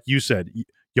that, like you said,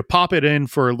 you pop it in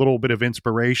for a little bit of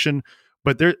inspiration,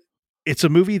 but it's a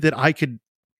movie that I could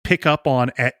pick up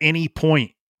on at any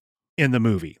point in the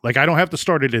movie. Like, I don't have to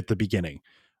start it at the beginning.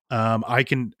 I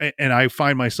can, and I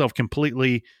find myself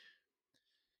completely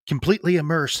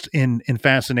immersed in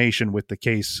fascination with the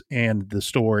case and the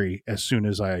story as soon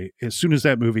as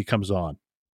that movie comes on.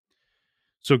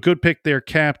 So good pick there,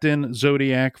 Captain.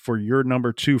 Zodiac for your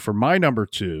number 2. For my number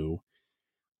 2,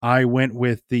 I went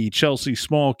with the Chelsea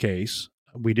Small case.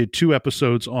 We did 2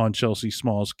 episodes on Chelsea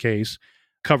Small's case,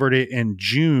 covered it in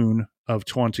June of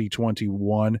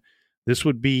 2021. This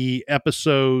would be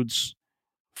episodes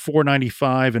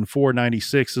 495 and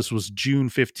 496. This was June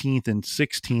 15th and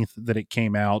 16th that it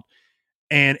came out.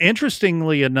 And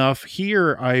interestingly enough,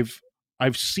 here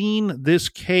I've seen this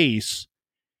case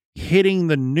hitting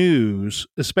the news,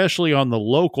 especially on the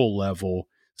local level,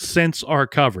 since our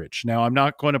coverage. Now, I'm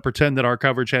not going to pretend that our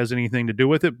coverage has anything to do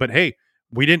with it, but hey,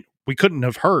 we couldn't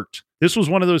have hurt. This was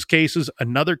one of those cases,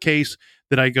 another case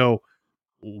that I go,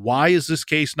 why is this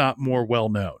case not more well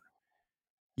known?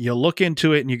 You look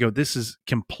into it and you go, this is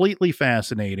completely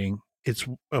fascinating. It's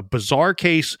a bizarre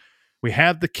case. We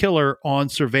have the killer on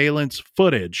surveillance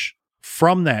footage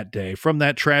from that day, from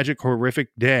that tragic, horrific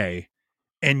day.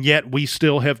 And yet we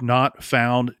still have not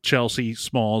found Chelsea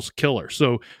Small's killer.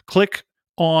 So click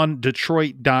on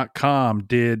Detroit.com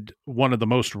did one of the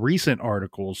most recent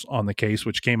articles on the case,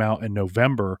 which came out in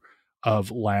November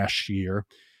of last year.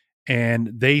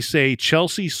 And they say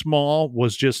Chelsea Small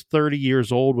was just 30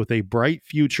 years old with a bright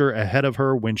future ahead of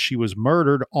her when she was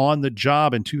murdered on the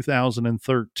job in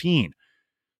 2013.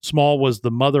 Small was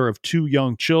the mother of 2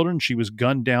 young children. She was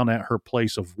gunned down at her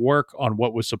place of work on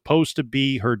what was supposed to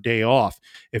be her day off.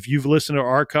 If you've listened to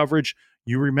our coverage,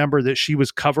 you remember that she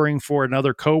was covering for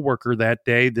another coworker that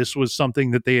day. This was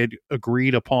something that they had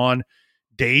agreed upon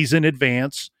days in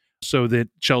advance so that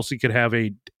Chelsea could have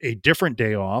a different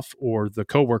day off, or the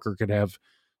coworker could have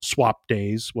swap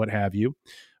days, what have you.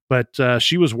 But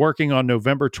she was working on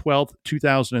November 12th,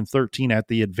 2013 at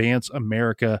the Advance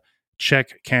America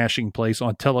check cashing place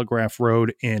on Telegraph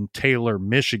Road in Taylor,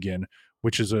 Michigan,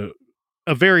 which is a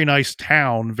very nice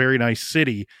town, very nice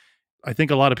city. I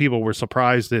think a lot of people were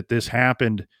surprised that this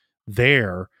happened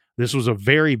there. This was a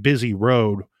very busy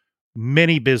road,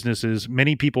 many businesses,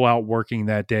 many people out working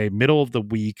that day, middle of the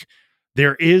week.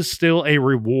 There is still a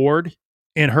reward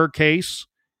in her case,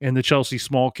 in the Chelsea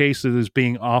Small case, that is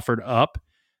being offered up,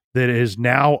 that is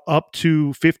now up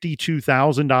to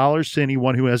 $52,000 to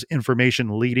anyone who has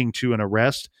information leading to an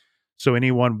arrest. So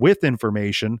anyone with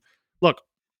information, look,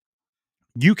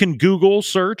 you can Google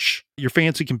search your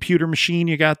fancy computer machine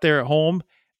you got there at home,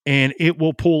 and it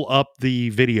will pull up the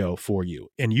video for you.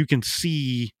 And you can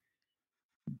see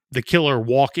the killer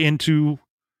walk into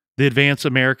the Advance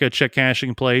America check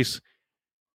cashing place.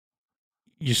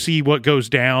 You see what goes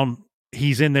down.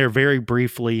 He's in there very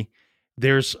briefly.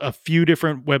 There's a few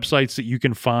different websites that you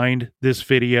can find this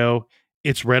video.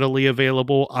 It's readily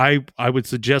available. I would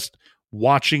suggest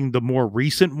watching the more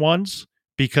recent ones,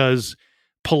 because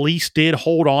police did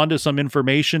hold on to some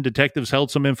information. Detectives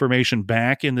held some information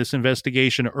back in this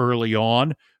investigation early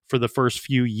on for the first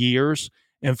few years,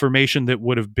 information that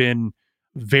would have been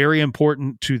very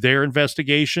important to their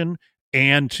investigation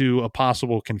and to a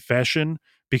possible confession.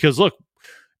 Because look,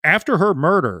 after her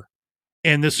murder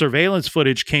and the surveillance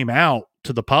footage came out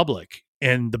to the public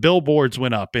and the billboards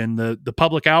went up and the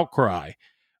public outcry,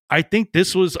 I think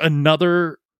this was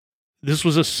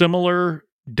a similar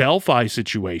Delphi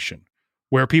situation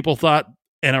where people thought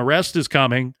an arrest is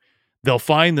coming, they'll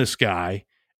find this guy,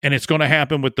 and it's going to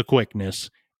happen with the quickness.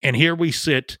 And here we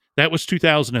sit. That was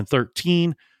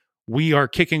 2013. We are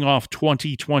kicking off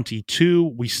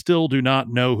 2022. We still do not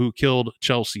know who killed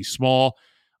Chelsea Small.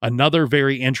 Another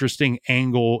very interesting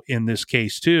angle in this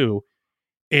case, too,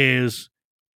 is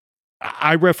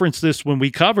I referenced this when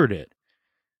we covered it,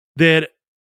 that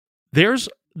there's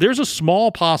a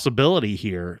small possibility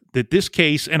here that this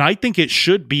case, and I think it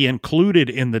should be included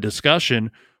in the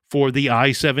discussion for the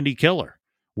I-70 killer.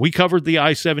 We covered the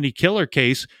I-70 killer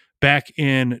case back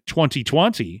in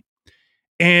 2020,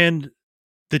 and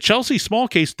the Chelsea Small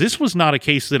case, this was not a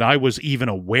case that I was even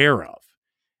aware of.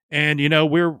 And, you know,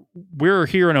 we're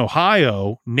here in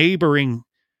Ohio, neighboring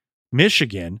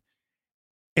Michigan,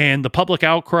 and the public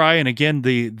outcry, and again,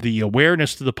 the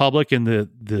awareness to the public and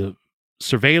the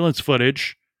surveillance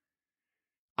footage,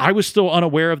 I was still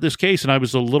unaware of this case, and I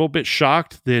was a little bit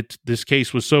shocked that this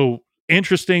case was so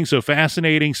interesting, so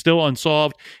fascinating, still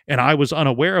unsolved, and I was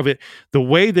unaware of it. The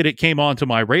way that it came onto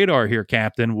my radar here,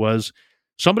 Captain, was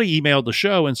somebody emailed the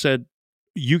show and said,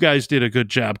 you guys did a good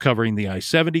job covering the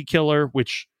I-70 killer,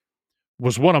 which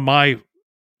was one of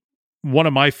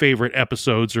my favorite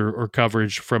episodes or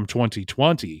coverage from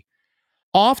 2020.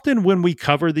 Often when we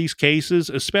cover these cases,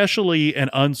 especially an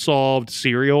unsolved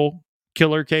serial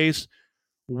killer case,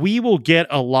 we will get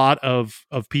a lot of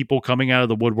people coming out of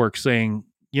the woodwork saying,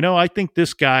 you know, I think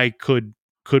this guy could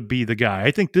be the guy.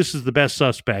 I think this is the best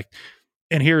suspect.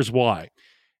 And here's why.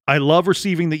 I love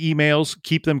receiving the emails,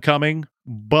 keep them coming,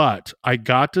 but I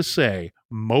got to say,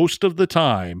 most of the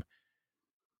time,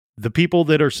 the people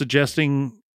that are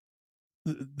suggesting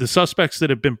the suspects that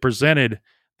have been presented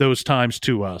those times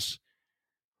to us,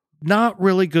 not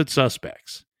really good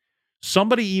suspects.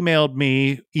 Somebody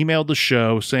emailed the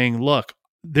show saying, look,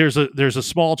 there's a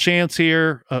small chance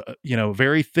here,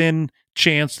 very thin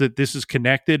chance that this is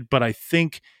connected, but I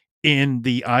think in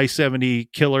the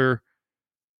I-70 killer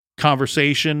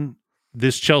conversation,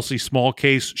 this Chelsea Small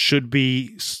case should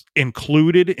be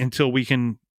included until we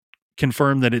can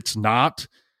confirm that it's not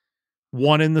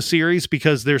one in the series,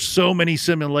 because there's so many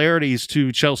similarities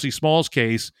to Chelsea Small's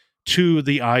case to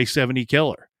the I-70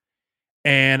 killer.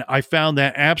 And I found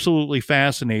that absolutely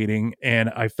fascinating, and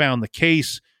I found the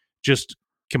case just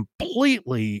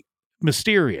completely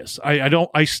mysterious.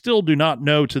 I still do not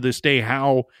know to this day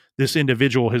how this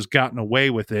individual has gotten away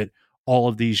with it all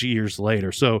of these years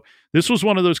later. So this was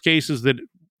one of those cases that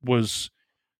was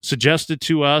suggested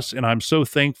to us, and I'm so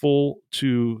thankful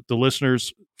to the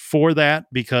listeners for that,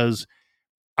 because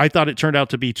I thought it turned out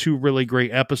to be two really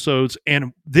great episodes.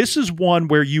 And this is one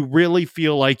where you really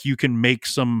feel like you can make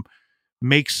some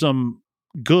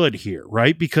good here,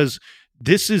 right? Because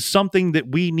this is something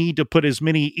that we need to put as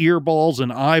many earballs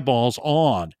and eyeballs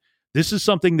on. This is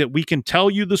something that we can tell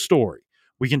you the story.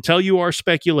 We can tell you our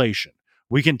speculation.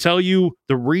 We can tell you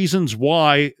the reasons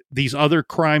why these other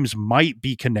crimes might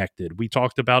be connected. We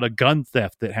talked about a gun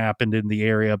theft that happened in the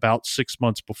area about 6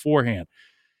 months beforehand.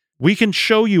 We can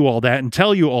show you all that and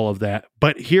tell you all of that,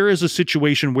 but here is a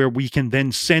situation where we can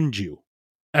then send you.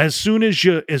 As soon as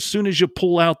you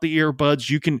pull out the earbuds,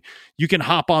 you can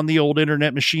hop on the old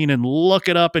internet machine and look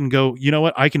it up and go, you know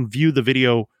what? I can view the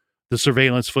video, the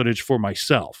surveillance footage for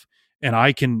myself, and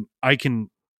I can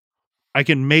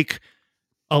make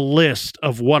a list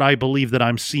of what I believe that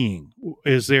I'm seeing.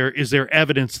 Is there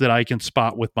evidence that I can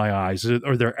spot with my eyes?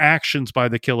 Are there actions by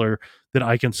the killer that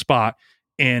I can spot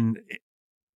and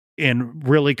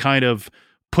really kind of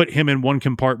put him in one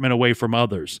compartment away from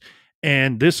others?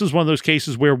 And this is one of those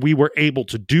cases where we were able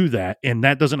to do that, and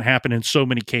that doesn't happen in so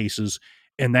many cases.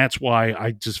 And that's why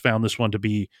I just found this one to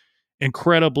be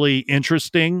incredibly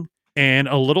interesting and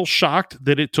a little shocked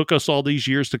that it took us all these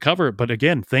years to cover it. But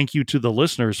again, thank you to the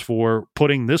listeners for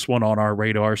putting this one on our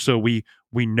radar so we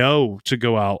know to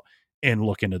go out and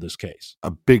look into this case.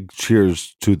 A big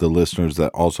cheers to the listeners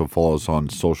that also follow us on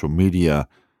social media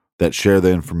that share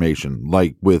the information.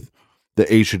 Like with the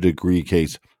Aisha Degree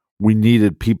case, we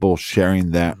needed people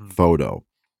sharing that photo.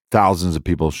 Thousands of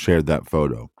people shared that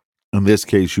photo. In this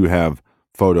case, you have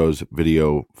photos,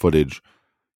 video, footage,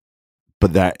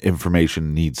 but that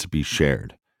information needs to be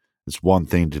shared. It's one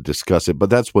thing to discuss it,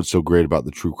 but that's what's so great about the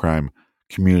true crime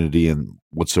community, and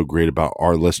what's so great about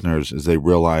our listeners is they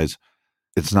realize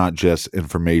it's not just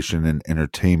information and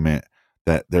entertainment,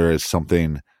 that there is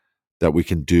something that we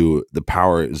can do. The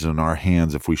power is in our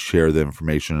hands if we share the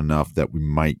information enough that we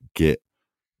might get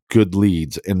good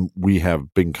leads. And we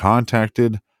have been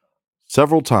contacted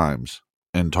several times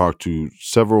and talked to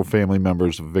several family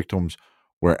members of victims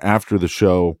where after the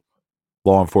show,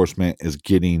 law enforcement is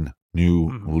getting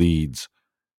new leads,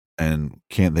 and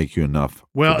can't thank you enough.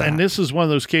 Well, for that. and this is one of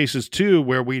those cases too,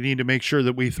 where we need to make sure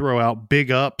that we throw out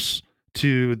big ups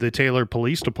to the Taylor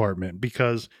Police Department,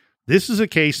 because this is a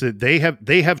case that they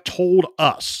have told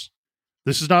us.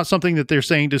 This is not something that they're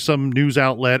saying to some news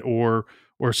outlet or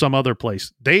some other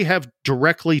place. They have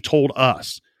directly told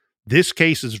us this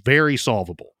case is very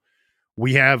solvable.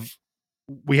 We have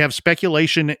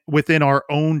speculation within our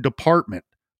own department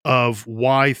of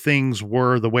why things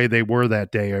were the way they were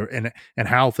that day, and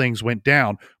how things went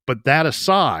down. But that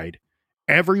aside,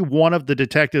 every one of the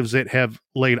detectives that have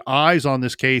laid eyes on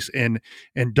this case and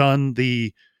done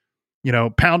the,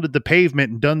 pounded the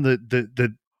pavement and done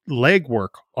the legwork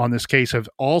on this case have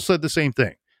all said the same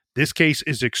thing. This case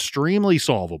is extremely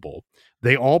solvable.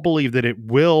 They all believe that it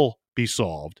will be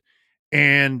solved,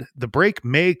 and the break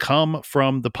may come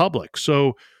from the public.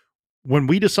 So when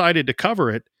we decided to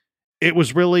cover it, it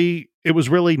was really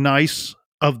nice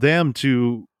of them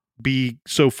to be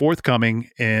so forthcoming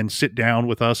and sit down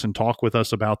with us and talk with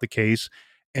us about the case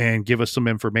and give us some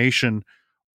information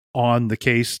on the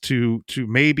case to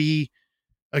maybe,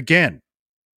 again,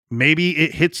 maybe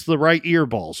it hits the right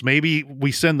earballs. Maybe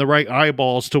we send the right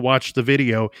eyeballs to watch the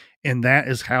video, and that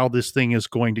is how this thing is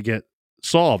going to get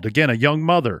solved. Again, a young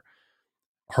mother,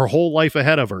 her whole life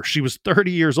ahead of her. She was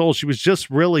 30 years old. She was just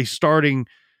really starting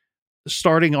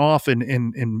off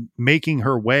and making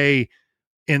her way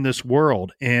in this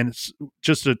world. And it's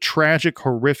just a tragic,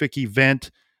 horrific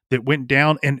event that went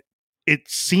down. And it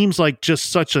seems like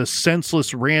just such a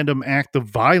senseless, random act of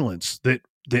violence that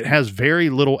has very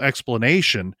little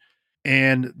explanation.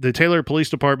 And the Taylor Police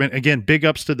Department, again, big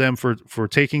ups to them for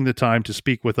taking the time to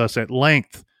speak with us at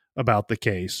length about the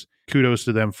case. Kudos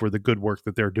to them for the good work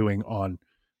that they're doing on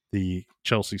the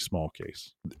Chelsea Small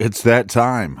case. It's that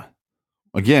time.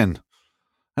 Again,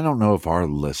 I don't know if our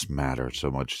list matters so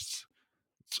much. It's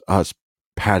us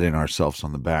patting ourselves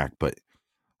on the back, but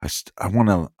I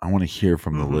want to hear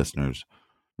from the listeners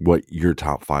what your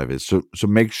top 5 is. So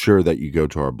make sure that you go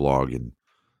to our blog and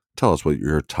tell us what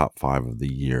your top 5 of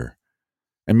the year,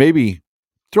 and maybe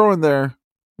throw in there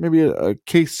maybe a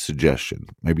case suggestion,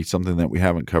 maybe something that we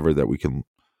haven't covered that we can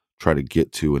try to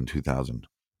get to in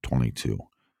 2022.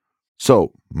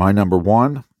 So my number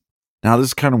 1. Now this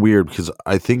is kind of weird because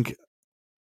I think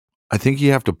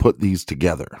you have to put these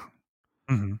together,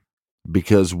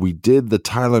 because we did the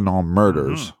Tylenol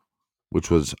murders, which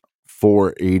was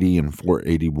 480 and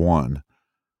 481,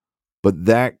 but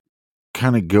that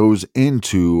kind of goes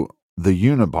into the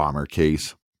Unabomber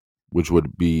case, which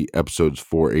would be episodes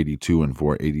 482 and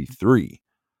 483.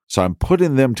 So I'm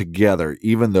putting them together,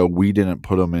 even though we didn't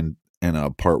put them in a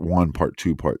part 1, part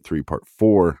 2, part 3, part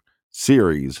 4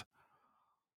 series.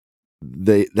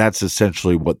 That's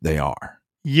essentially what they are.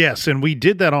 Yes, and we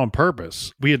did that on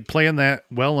purpose. We had planned that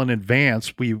well in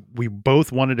advance. We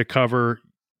both wanted to cover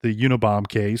the Unabomber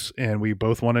case, and we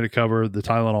both wanted to cover the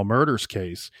Tylenol murders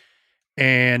case.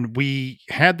 And we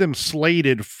had them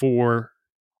slated for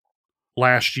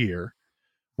last year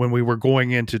when we were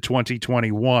going into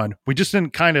 2021. We just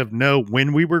didn't kind of know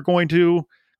when we were going to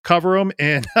cover them.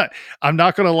 And I'm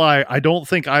not going to lie, I don't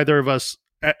think either of us,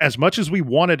 as much as we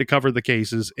wanted to cover the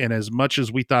cases and as much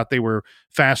as we thought they were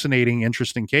fascinating,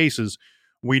 interesting cases,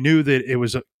 we knew that it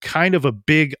was a kind of a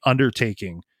big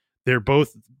undertaking. They're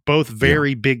both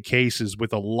very big cases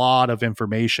with a lot of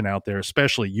information out there,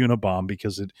 especially Unabomber,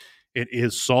 because it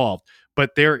is solved.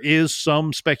 But there is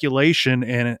some speculation,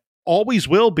 and it always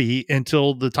will be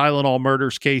until the Tylenol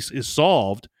murders case is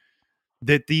solved,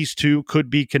 that these two could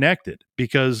be connected,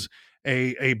 because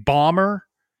a bomber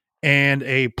and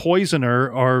a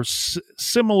poisoner are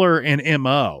similar in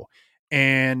MO.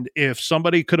 And if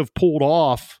somebody could have pulled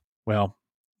off, well,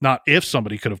 not if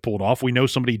somebody could have pulled off, we know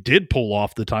somebody did pull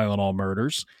off the Tylenol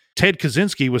murders. Ted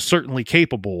Kaczynski was certainly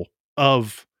capable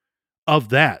of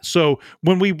that. So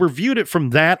when we reviewed it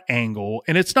from that angle,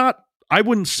 and it's not, I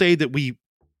wouldn't say that we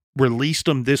released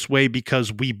them this way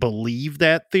because we believe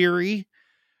that theory,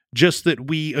 just that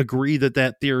we agree that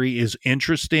that theory is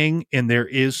interesting and there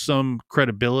is some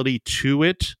credibility to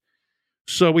it.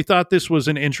 So we thought this was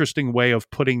an interesting way of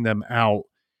putting them out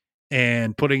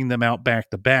and putting them out back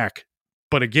to back.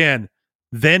 But again,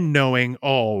 then knowing,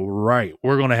 oh, right,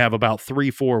 we're going to have about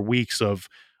 3-4 weeks of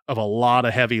a lot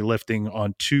of heavy lifting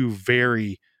on two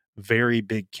very, very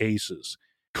big cases.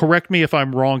 Correct me if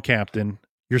I'm wrong, Captain.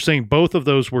 You're saying both of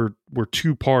those were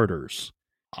two-parters.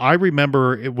 I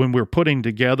remember when we were putting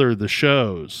together the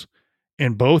shows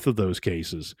in both of those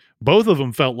cases. Both of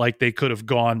them felt like they could have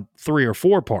gone 3 or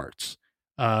 4 parts.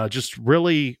 Just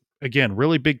really, again,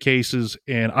 really big cases.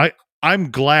 And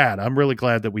I'm really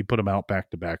glad that we put them out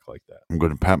back to back like that. I'm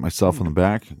going to pat myself on the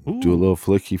back, Ooh. do a little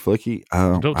flicky.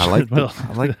 I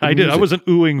like I did. I wasn't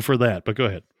oohing for that, but go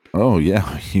ahead. Oh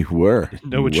yeah, you were. Didn't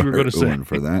know what you were going to say oohing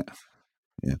for that.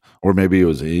 Yeah, or maybe it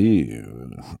was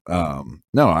ew.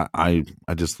 No, I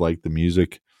just like the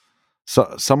music.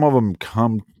 So some of them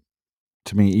come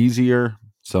to me easier.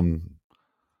 Sometimes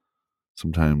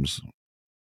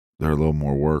they're a little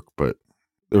more work, but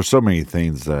there's so many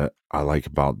things that I like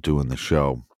about doing the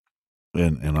show,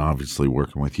 and obviously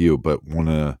working with you. But one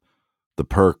of the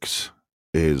perks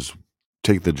is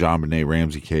take the JonBenet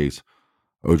Ramsey case,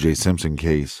 O.J. Simpson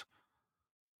case,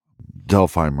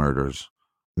 Delphi murders.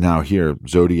 Now here,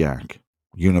 Zodiac,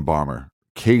 Unabomber,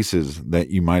 cases that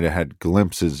you might have had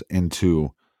glimpses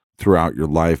into throughout your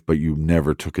life, but you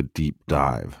never took a deep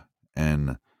dive.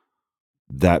 And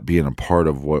that being a part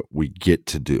of what we get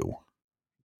to do.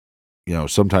 You know,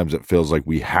 sometimes it feels like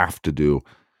we have to do,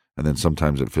 and then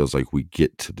sometimes it feels like we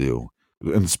get to do.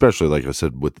 And especially, like I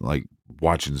said, with like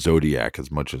watching Zodiac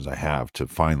as much as I have, to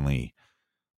finally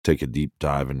take a deep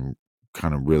dive and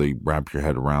kind of really wrap your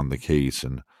head around the case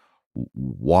and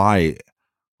why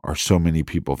are so many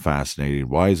people fascinated?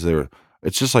 Why is there?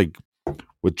 It's just like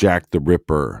with Jack the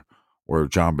Ripper or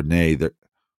JonBenet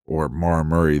or Maura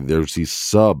Murray. There's these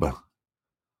sub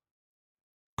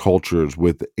cultures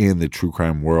within the true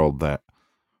crime world that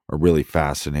are really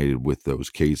fascinated with those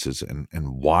cases, and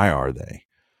why are they?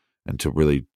 And to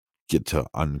really get to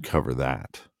uncover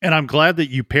that. And I'm glad that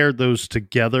you paired those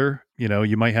together. You know,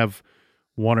 you might have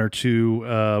one or two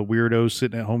weirdos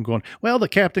sitting at home going, well, the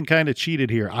captain kind of cheated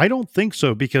here. I don't think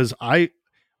so, because I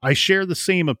share the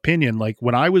same opinion. Like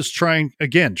when I was trying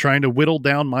to whittle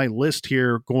down my list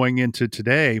here going into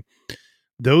today,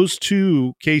 those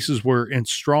two cases were in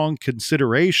strong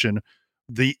consideration.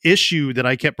 The issue that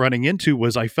I kept running into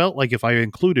was I felt like if I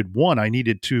included one, I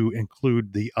needed to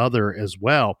include the other as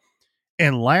well.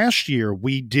 And last year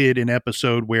we did an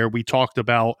episode where we talked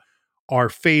about our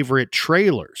favorite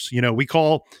trailers. You know, we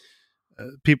call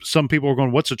some people are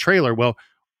going, what's a trailer? Well,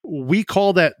 we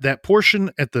call that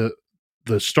portion at the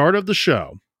start of the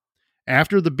show,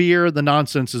 after the beer, the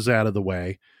nonsense is out of the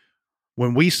way.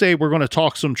 When we say we're going to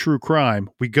talk some true crime,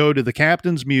 we go to the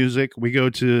captain's music. We go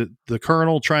to the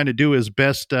colonel trying to do his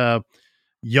best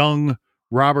young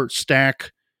Robert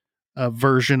Stack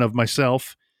version of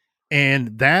myself.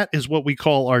 And that is what we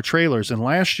call our trailers. And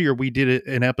last year we did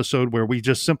an episode where we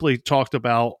just simply talked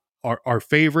about our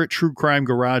favorite true crime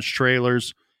garage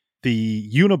trailers. The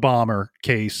Unabomber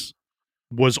case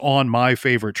was on my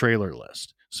favorite trailer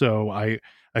list. So I,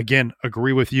 again,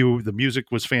 agree with you. The music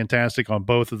was fantastic on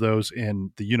both of those.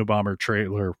 And the Unabomber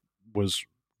trailer was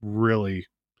really,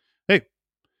 hey,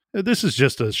 this is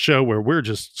just a show where we're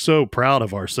just so proud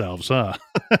of ourselves, huh?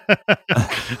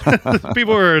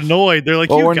 People are annoyed. They're like,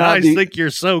 well, you guys think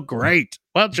you're so great.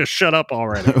 Why don't you shut up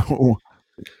already?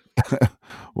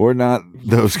 We're not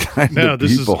those kind of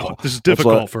people. This is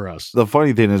difficult for us. The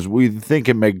funny thing is we think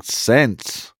it makes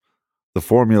sense. The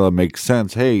formula makes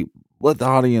sense. Hey, let the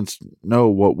audience know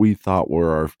what we thought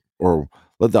were or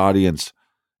let the audience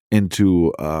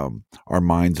into our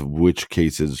minds of which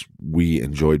cases we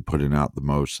enjoyed putting out the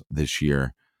most this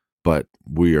year. But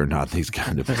we are not these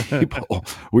kind of people.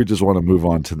 We just want to move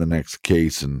on to the next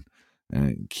case and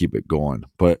keep it going.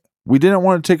 But we didn't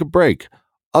want to take a break.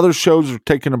 Other shows are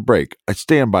taking a break. I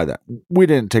stand by that. We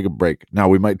didn't take a break. Now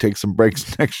we might take some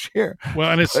breaks next year. Well,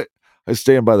 and I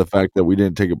stand by the fact that we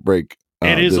didn't take a break.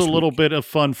 It is a little bit of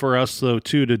fun for us, though,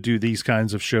 too, to do these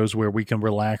kinds of shows where we can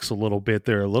relax a little bit.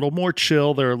 They're a little more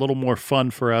chill. They're a little more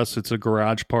fun for us. It's a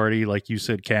garage party, like you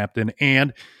said, Captain.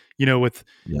 And, you know, with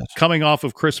coming off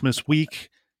of Christmas week,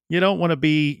 you don't want to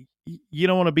be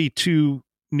too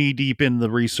knee deep in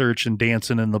the research and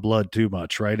dancing in the blood too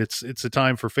much, right? It's a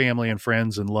time for family and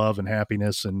friends and love and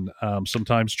happiness. And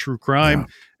sometimes true crime,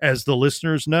 as the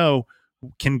listeners know,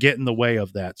 can get in the way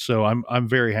of that. So I'm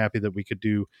very happy that we could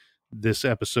do this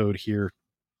episode here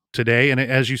today. And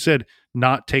as you said,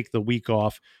 not take the week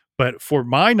off, but for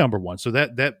my number one, so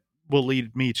that will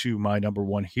lead me to my number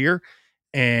one here.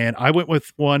 And I went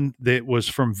with one that was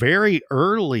from very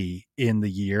early in the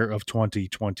year of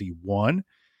 2021.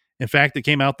 In fact, it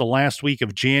came out the last week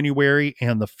of January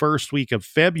and the first week of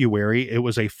February. It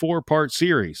was a 4-part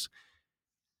series.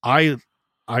 I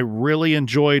really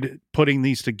enjoyed putting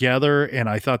these together, and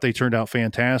I thought they turned out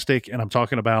fantastic. And I'm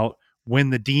talking about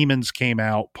When the Demons came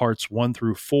out, parts 1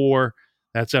 through 4.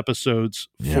 That's episodes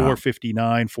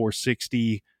 459,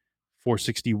 460,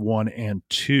 461, and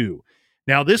 2.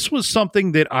 Now, this was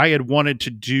something that I had wanted to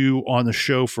do on the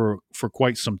show for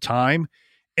quite some time.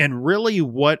 And really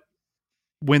what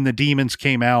When the Demons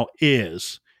Came Out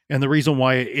is, and the reason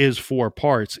why it is 4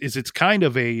 parts, is it's kind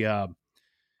of a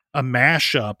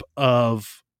mashup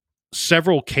of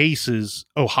several cases,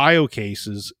 Ohio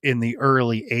cases in the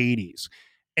early 80s.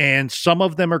 And some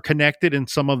of them are connected and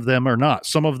some of them are not.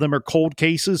 Some of them are cold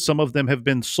cases, some of them have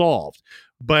been solved.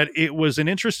 But it was an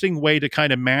interesting way to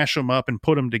kind of mash them up and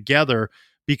put them together,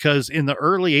 because in the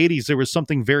early 80s, there was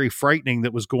something very frightening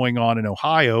that was going on in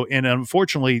Ohio. And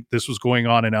unfortunately, this was going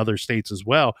on in other states as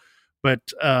well.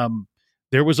 But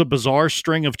there was a bizarre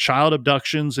string of child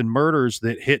abductions and murders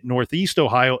that hit Northeast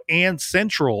Ohio and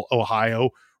Central Ohio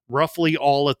roughly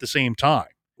all at the same time.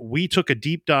 We took a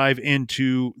deep dive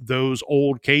into those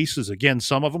old cases. Again,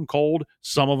 some of them cold,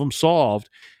 some of them solved.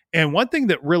 And one thing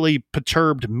that really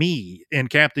perturbed me, and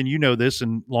Captain, you know this,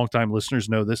 and longtime listeners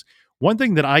know this, one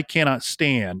thing that I cannot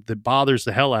stand that bothers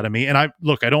the hell out of me, and I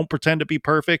don't pretend to be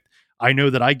perfect. I know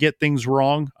that I get things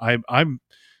wrong. I'm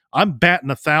batting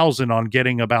 1,000 on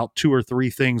getting about 2 or 3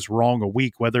 things wrong a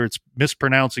week, whether it's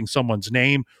mispronouncing someone's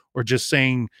name or just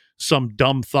saying some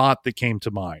dumb thought that came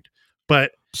to mind.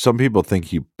 But some people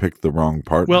think you picked the wrong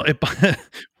partner. Well,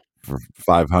 for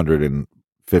 550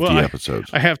 episodes.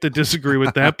 I have to disagree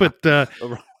with that, but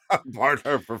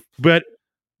partner for but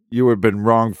you have been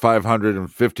wrong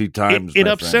 550 times. It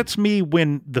upsets me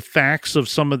when the facts of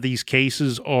some of these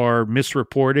cases are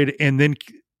misreported, and then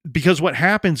because what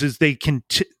happens is they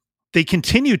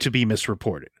continue to be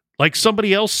misreported. Like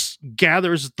somebody else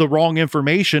gathers the wrong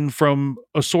information from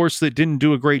a source that didn't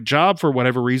do a great job for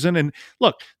whatever reason. And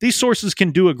look, these sources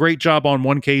can do a great job on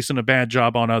one case and a bad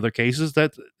job on other cases.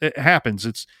 That it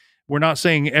happens. We're not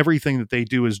saying everything that they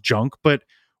do is junk, but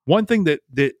one thing that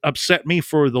upset me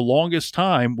for the longest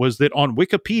time was that on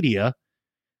Wikipedia,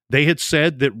 they had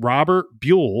said that Robert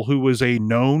Buell, who was a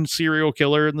known serial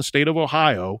killer in the state of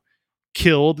Ohio,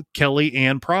 killed Kelly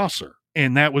Ann Prosser.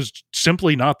 And that was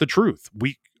simply not the truth.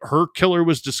 Her killer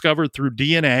was discovered through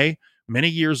DNA many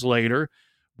years later.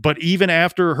 But even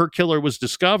after her killer was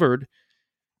discovered,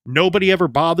 nobody ever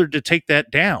bothered to take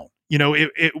that down. You know,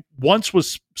 it once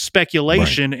was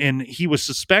speculation, right, and he was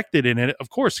suspected in it. Of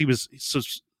course, he was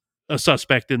a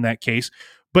suspect in that case.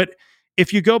 But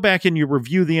if you go back and you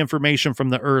review the information from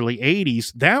the early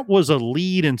 80s, that was a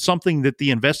lead and something that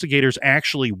the investigators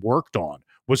actually worked on,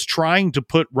 was trying to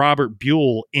put Robert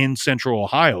Buell in Central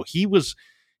Ohio. He was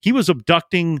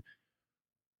abducting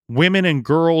women and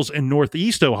girls in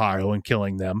Northeast Ohio and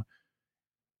killing them.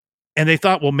 And they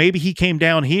thought, well, maybe he came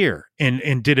down here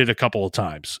and did it a couple of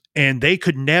times. And they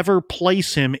could never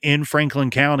place him in Franklin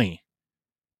County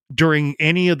during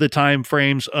any of the time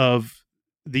frames of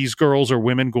these girls or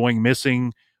women going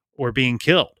missing or being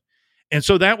killed. And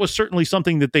so that was certainly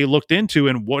something that they looked into.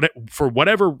 And for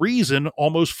whatever reason,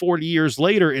 almost 40 years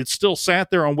later, it still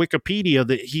sat there on Wikipedia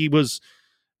that he was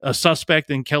a suspect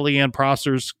in Kelly Ann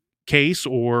Prosser's case,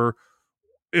 or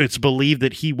it's believed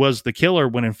that he was the killer,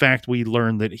 when in fact we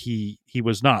learned that he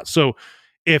was not. So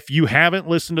if you haven't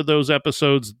listened to those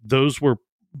episodes, those were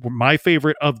my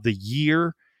favorite of the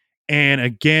year. And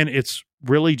again, it's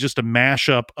really just a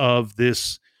mashup of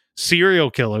this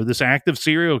serial killer, this active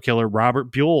serial killer,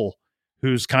 Robert Buell,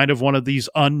 who's kind of one of these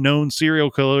unknown serial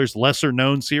killers, lesser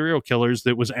known serial killers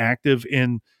that was active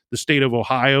in the state of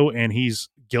Ohio. And he's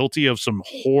guilty of some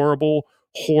horrible,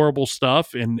 horrible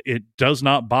stuff. And it does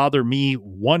not bother me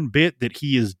one bit that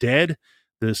he is dead.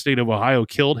 The state of Ohio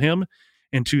killed him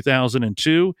in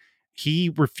 2002.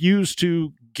 He refused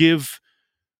to give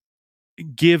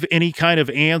any kind of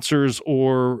answers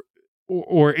or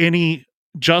any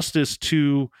justice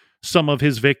to some of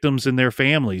his victims and their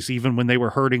families, even when they were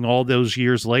hurting all those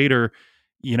years later.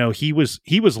 You know, he was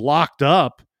locked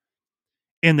up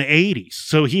in the 80s.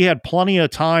 So he had plenty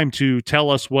of time to tell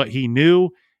us what he knew,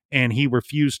 and he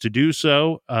refused to do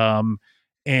so.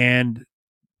 And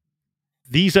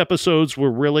these episodes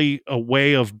were really a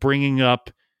way of bringing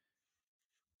up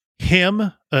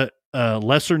him, a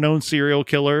lesser known serial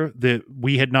killer that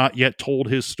we had not yet told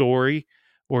his story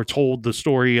or told the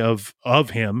story of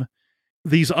him.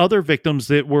 These other victims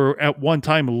that were at one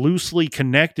time loosely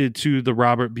connected to the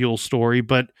Robert Buell story,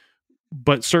 but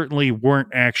certainly weren't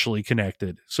actually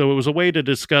connected. So it was a way to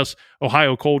discuss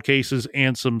Ohio cold cases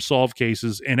and some solved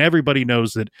cases. And everybody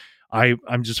knows that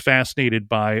I'm just fascinated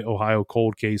by Ohio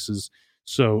cold cases.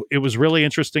 So it was really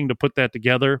interesting to put that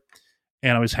together,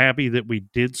 and I was happy that we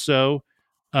did so.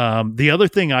 The other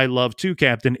thing I love too,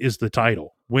 Captain, is the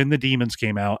title, When the Demons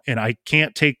Came Out. And I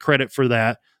can't take credit for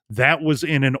that. That was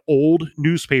in an old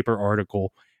newspaper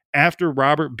article after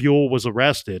Robert Buell was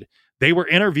arrested. they were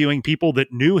interviewing people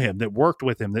that knew him, that worked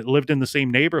with him, that lived in the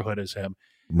same neighborhood as him.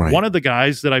 Right. One of the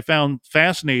guys that I found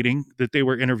fascinating that they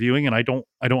were interviewing, and I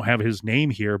don't have his name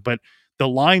here, but the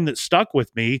line that stuck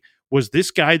with me was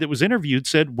this guy that was interviewed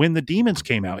said when the Demons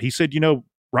came out, he said,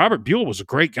 Robert Buell was a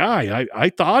great guy. I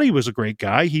thought he was a great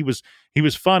guy. He was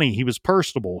funny. He was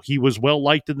personable. He was well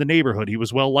liked in the neighborhood. He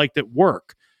was well liked at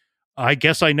work. I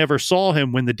guess I never saw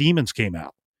him when the Demons came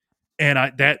out. And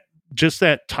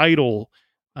that title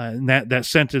and that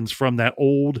sentence from that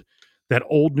old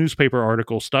newspaper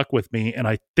article stuck with me. And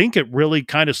I think it really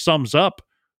kind of sums up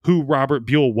who Robert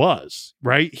Buell was,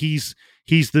 right? He's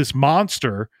this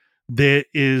monster that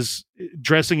is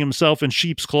dressing himself in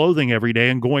sheep's clothing every day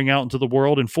and going out into the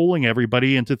world and fooling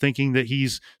everybody into thinking that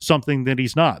he's something that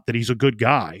he's not, that he's a good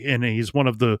guy. And he's one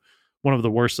of the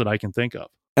worst that I can think of.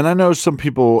 And I know some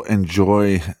people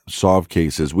enjoy solved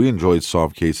cases. We enjoy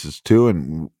solved cases too,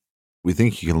 and we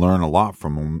think you can learn a lot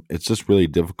from them. It's just really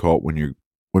difficult when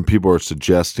people are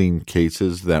suggesting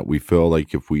cases that we feel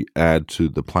like if we add to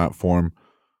the platform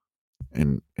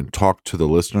and talk to the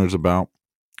listeners about,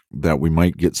 that we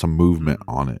might get some movement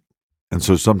on it. And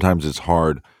so sometimes it's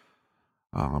hard.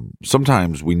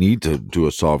 Sometimes we need to do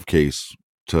a solved case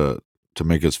to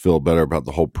make us feel better about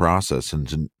the whole process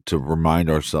and to remind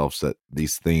ourselves that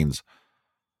these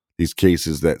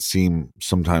cases that seem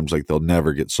sometimes like they'll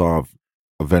never get solved,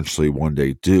 eventually one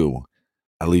day do.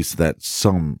 At least that's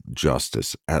some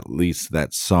justice. At least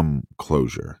that's some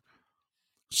closure.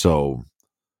 So,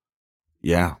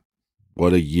 yeah,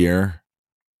 what a year.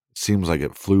 Seems like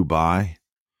it flew by.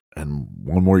 And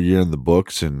one more year in the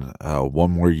books and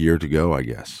one more year to go, I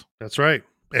guess. That's right.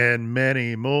 And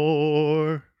many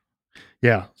more.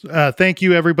 Yeah. Thank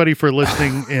you, everybody, for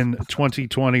listening in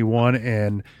 2021.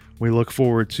 And we look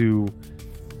forward to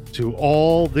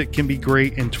all that can be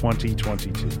great in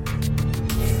 2022.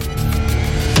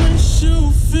 Makes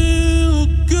you feel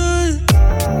good.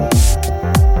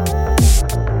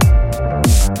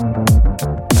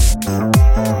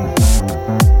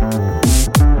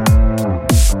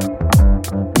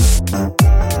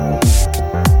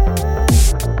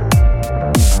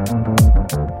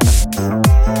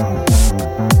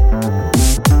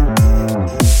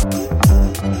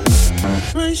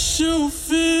 Makes you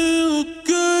feel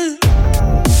good.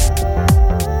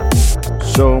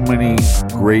 So many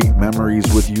great memories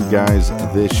with you guys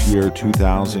this year,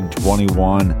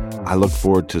 2021. I look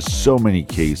forward to so many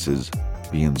cases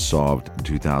being solved in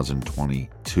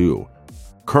 2022.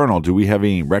 Colonel, do we have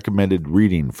any recommended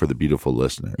reading for the beautiful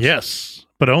listeners? Yes,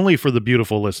 but only for the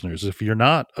beautiful listeners. If you're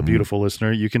not a beautiful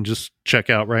listener, you can just check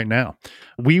out right now.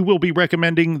 We will be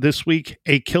recommending this week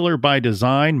A Killer by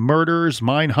Design, Murderers,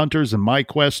 Mind Hunters, and My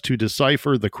Quest to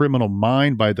Decipher the Criminal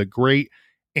Mind by the great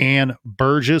Anne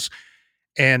Burgess.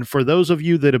 And for those of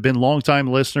you that have been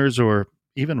longtime listeners or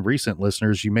even recent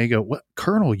listeners, you may go, "What,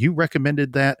 Colonel, you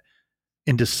recommended that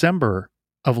in December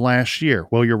of last year."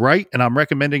 Well, you're right, and I'm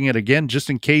recommending it again just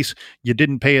in case you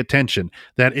didn't pay attention.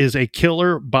 That is A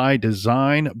Killer by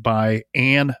Design by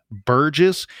Anne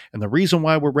Burgess. And the reason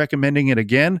why we're recommending it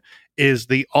again is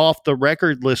the Off the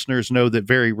Record listeners know that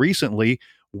very recently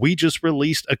we just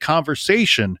released a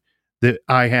conversation that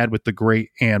I had with the great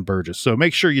Anne Burgess. So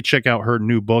make sure you check out her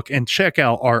new book and check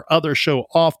out our other show,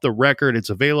 Off the Record.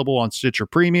 It's available on Stitcher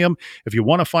Premium. If you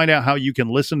want to find out how you can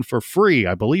listen for free,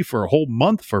 I believe for a whole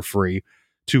month for free,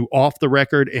 to Off the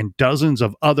Record and dozens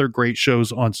of other great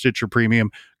shows on Stitcher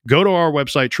Premium, go to our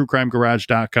website,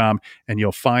 truecrimegarage.com, and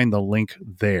you'll find the link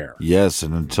there. Yes,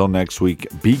 and until next week,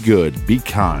 be good, be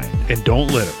kind, and don't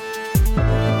litter.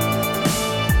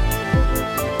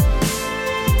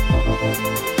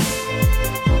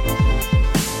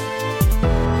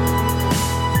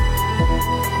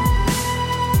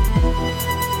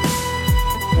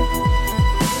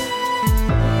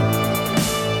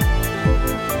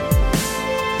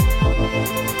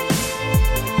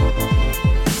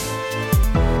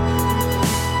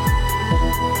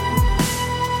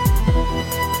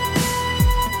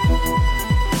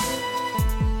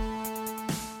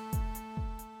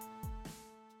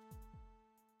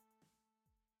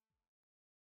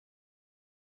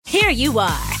 Here you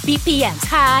are, BPMs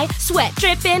high, sweat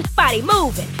dripping, body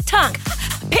moving, tongue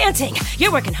panting.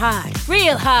 You're working hard,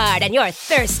 real hard, and you're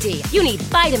thirsty. You need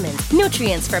vitamins,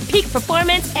 nutrients for peak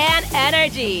performance and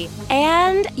energy.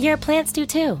 And your plants do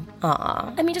too.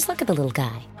 Aw, I mean, just look at the little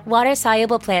guy.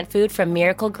 Water-soluble plant food from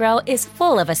Miracle-Gro is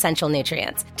full of essential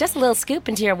nutrients. Just a little scoop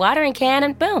into your watering can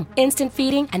and boom, instant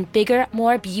feeding and bigger,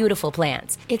 more beautiful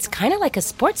plants. It's kind of like a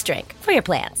sports drink for your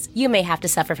plants. You may have to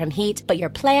suffer from heat, but your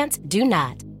plants do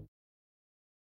not.